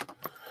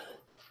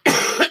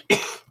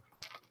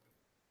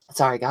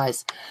 Sorry,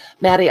 guys.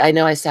 Maddie, I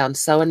know I sound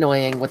so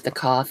annoying with the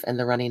cough and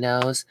the runny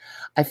nose.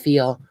 I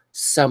feel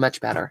so much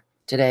better.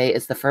 Today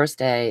is the first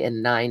day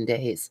in 9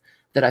 days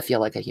that I feel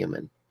like a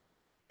human.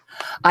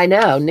 I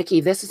know, Nikki,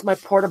 this is my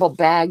portable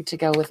bag to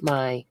go with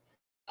my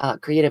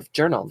creative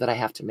journal that I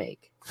have to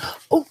make.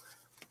 Oh,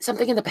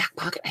 something in the back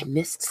pocket. I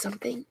missed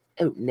something.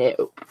 Oh,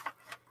 no.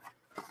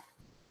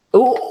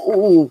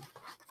 Oh.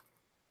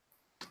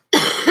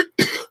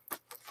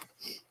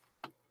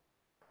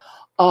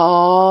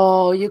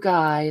 Oh, you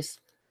guys.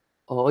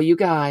 Oh, you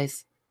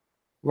guys.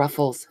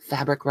 Ruffles,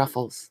 fabric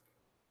ruffles.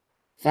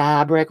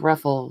 Fabric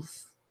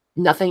ruffles.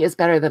 Nothing is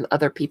better than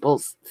other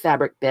people's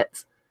fabric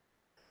bits.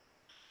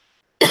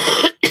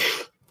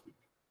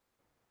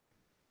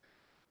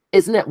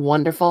 Isn't it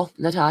wonderful,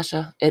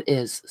 Natasha? It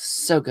is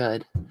so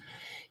good.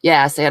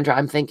 Yeah, Sandra,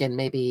 I'm thinking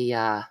maybe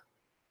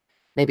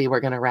maybe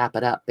we're gonna wrap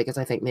it up because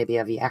I think maybe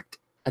I've yacked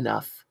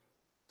enough.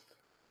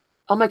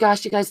 Oh my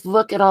gosh, you guys,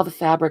 look at all the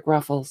fabric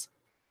ruffles.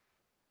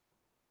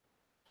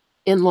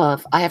 In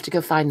love. I have to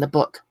go find the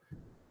book.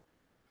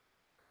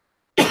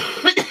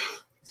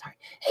 Sorry.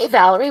 Hey,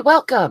 Valerie,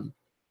 welcome.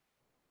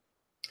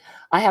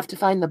 I have to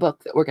find the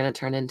book that we're going to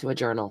turn into a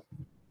journal.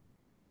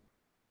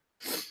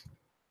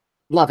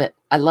 Love it.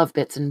 I love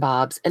bits and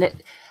bobs. And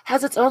it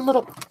has its own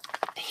little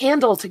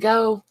handle to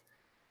go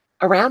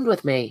around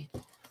with me.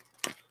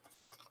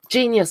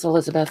 Genius,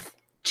 Elizabeth.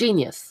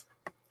 Genius.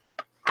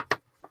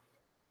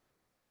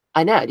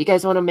 I know. Do you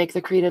guys want to make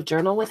the creative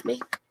journal with me?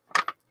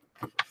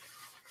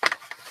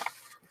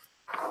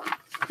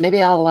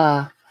 Maybe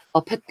I'll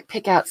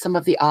pick out some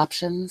of the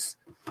options.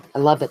 I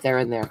love that they're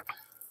in there.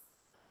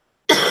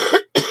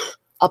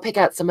 I'll pick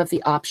out some of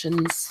the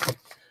options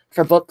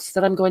for books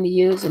that I'm going to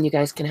use, and you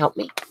guys can help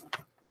me.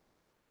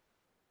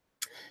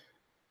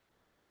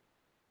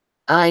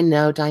 I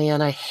know,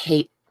 Diane, I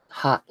hate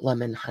hot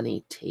lemon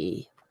honey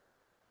tea.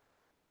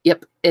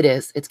 Yep, it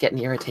is. It's getting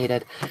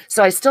irritated.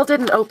 So I still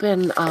didn't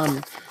open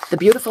the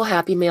beautiful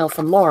Happy Mail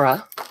from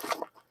Laura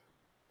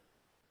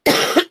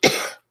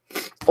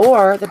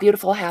or the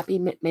beautiful Happy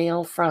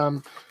Mail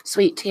from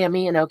Sweet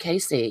Tammy in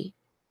OKC.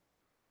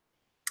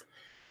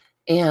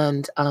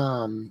 And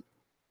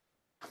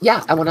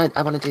yeah, I want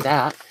to do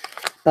that,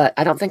 but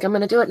I don't think I'm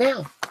going to do it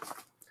now.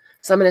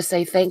 So I'm going to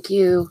say thank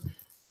you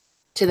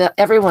to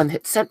everyone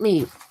that sent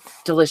me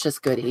delicious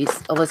goodies.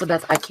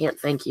 Elizabeth, I can't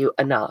thank you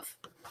enough.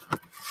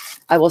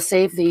 I will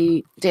save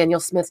the Daniel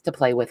Smith to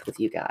play with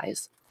you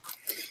guys.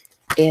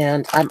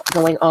 And I'm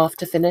going off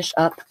to finish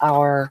up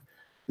our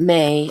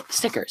May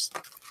stickers.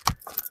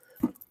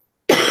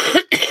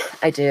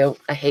 I do.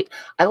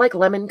 I like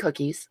lemon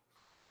cookies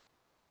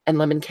and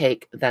lemon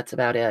cake. That's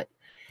about it.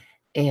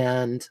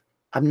 And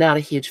I'm not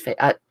a huge fan.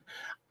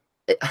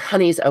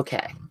 Honey's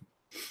okay.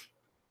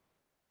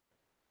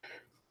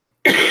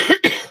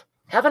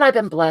 Haven't I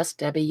been blessed,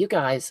 Debbie? You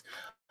guys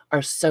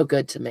are so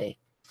good to me.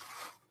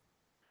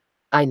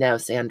 I know,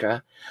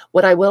 Sandra.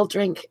 What I will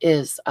drink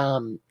is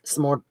some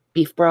more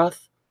beef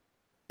broth,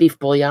 beef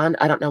bouillon.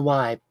 I don't know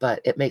why,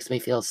 but it makes me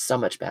feel so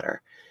much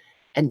better.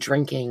 And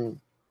drinking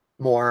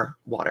more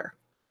water.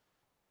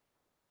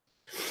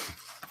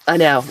 I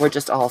know, we're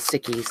just all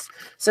stickies.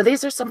 So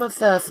these are some of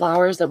the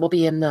flowers that will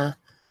be in the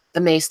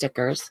May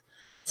stickers.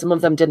 Some of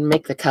them didn't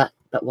make the cut,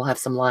 but we'll have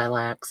some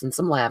lilacs and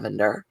some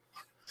lavender.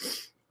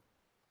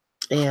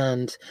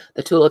 And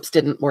the tulips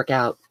didn't work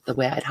out the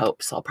way I'd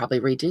hoped, so I'll probably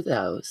redo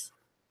those.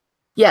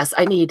 Yes,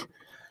 I need...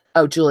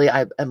 Oh, Julie,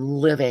 I am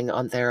living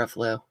on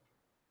Theraflu.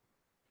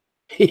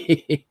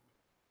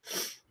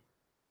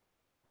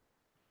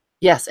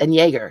 Yes, and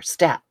Jaeger,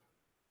 stat.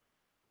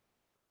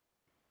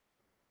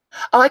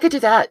 Oh, I could do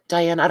that,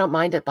 Diane. I don't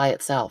mind it by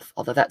itself,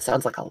 although that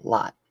sounds like a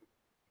lot.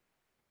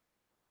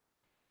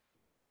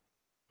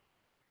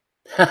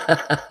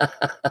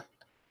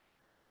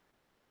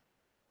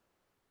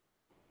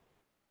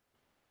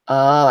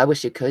 Oh, I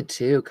wish you could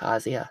too,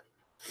 Kazia.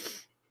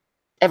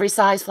 Every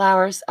size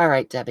flowers? All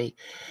right, Debbie.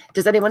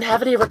 Does anyone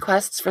have any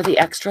requests for the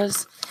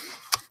extras?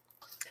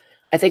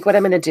 I think what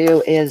I'm going to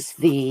do is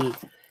the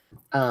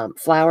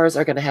flowers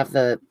are going to have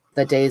the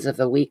days of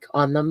the week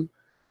on them.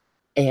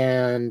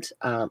 And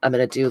I'm going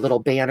to do little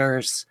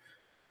banners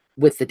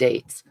with the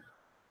dates.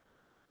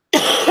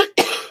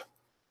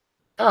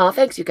 Oh,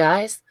 thanks, you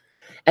guys.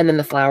 And then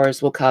the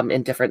flowers will come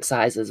in different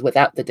sizes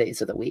without the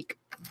days of the week.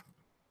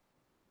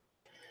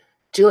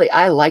 Julie,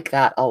 I like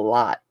that a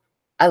lot.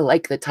 I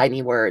like the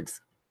tiny words.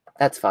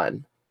 That's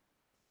fun.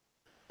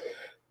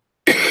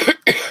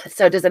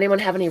 So does anyone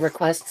have any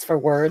requests for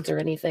words or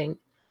anything?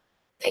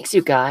 Thanks,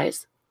 you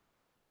guys.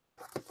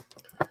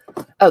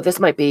 Oh, this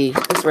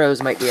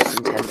rose might be a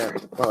contender.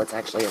 Well, it's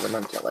actually a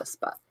ranunculus,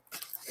 but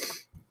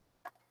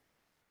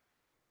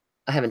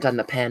I haven't done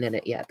the pen in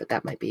it yet, but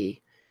that might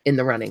be in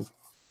the running.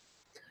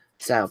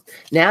 So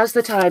now's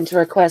the time to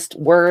request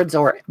words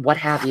or what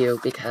have you,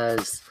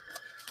 because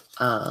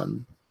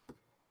I'm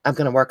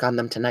going to work on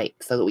them tonight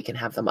so that we can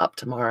have them up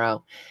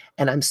tomorrow.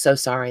 And I'm so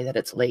sorry that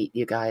it's late,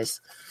 you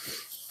guys.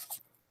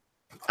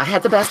 I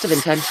had the best of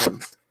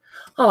intentions.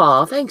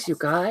 Aw, thanks, you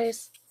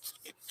guys.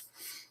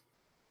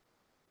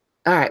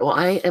 All right, well,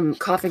 I am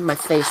coughing my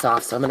face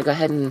off, so I'm going to go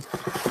ahead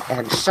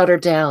and shut her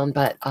down.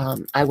 But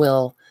I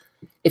will,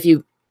 if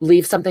you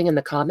leave something in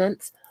the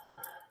comments,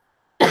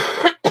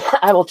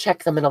 I will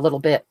check them in a little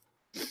bit.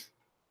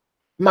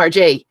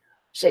 Margie,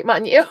 shame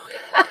on you.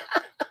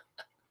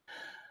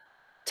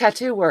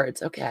 Tattoo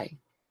words, okay.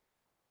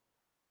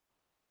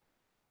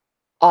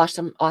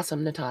 Awesome,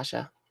 awesome,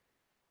 Natasha.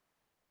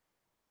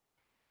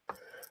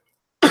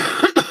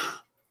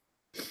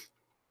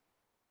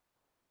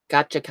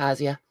 Gotcha,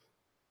 Kazia.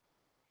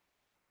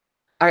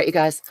 All right, you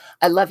guys.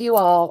 I love you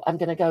all. I'm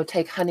going to go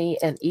take honey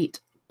and eat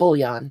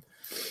bouillon.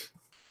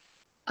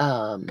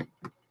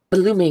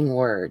 Blooming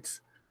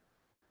words.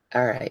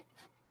 All right.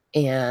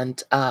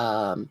 And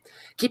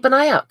keep an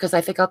eye out because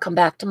I think I'll come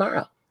back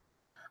tomorrow.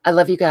 I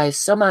love you guys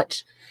so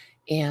much.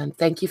 And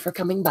thank you for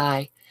coming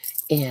by.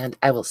 And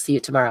I will see you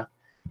tomorrow.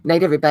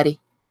 Night, everybody.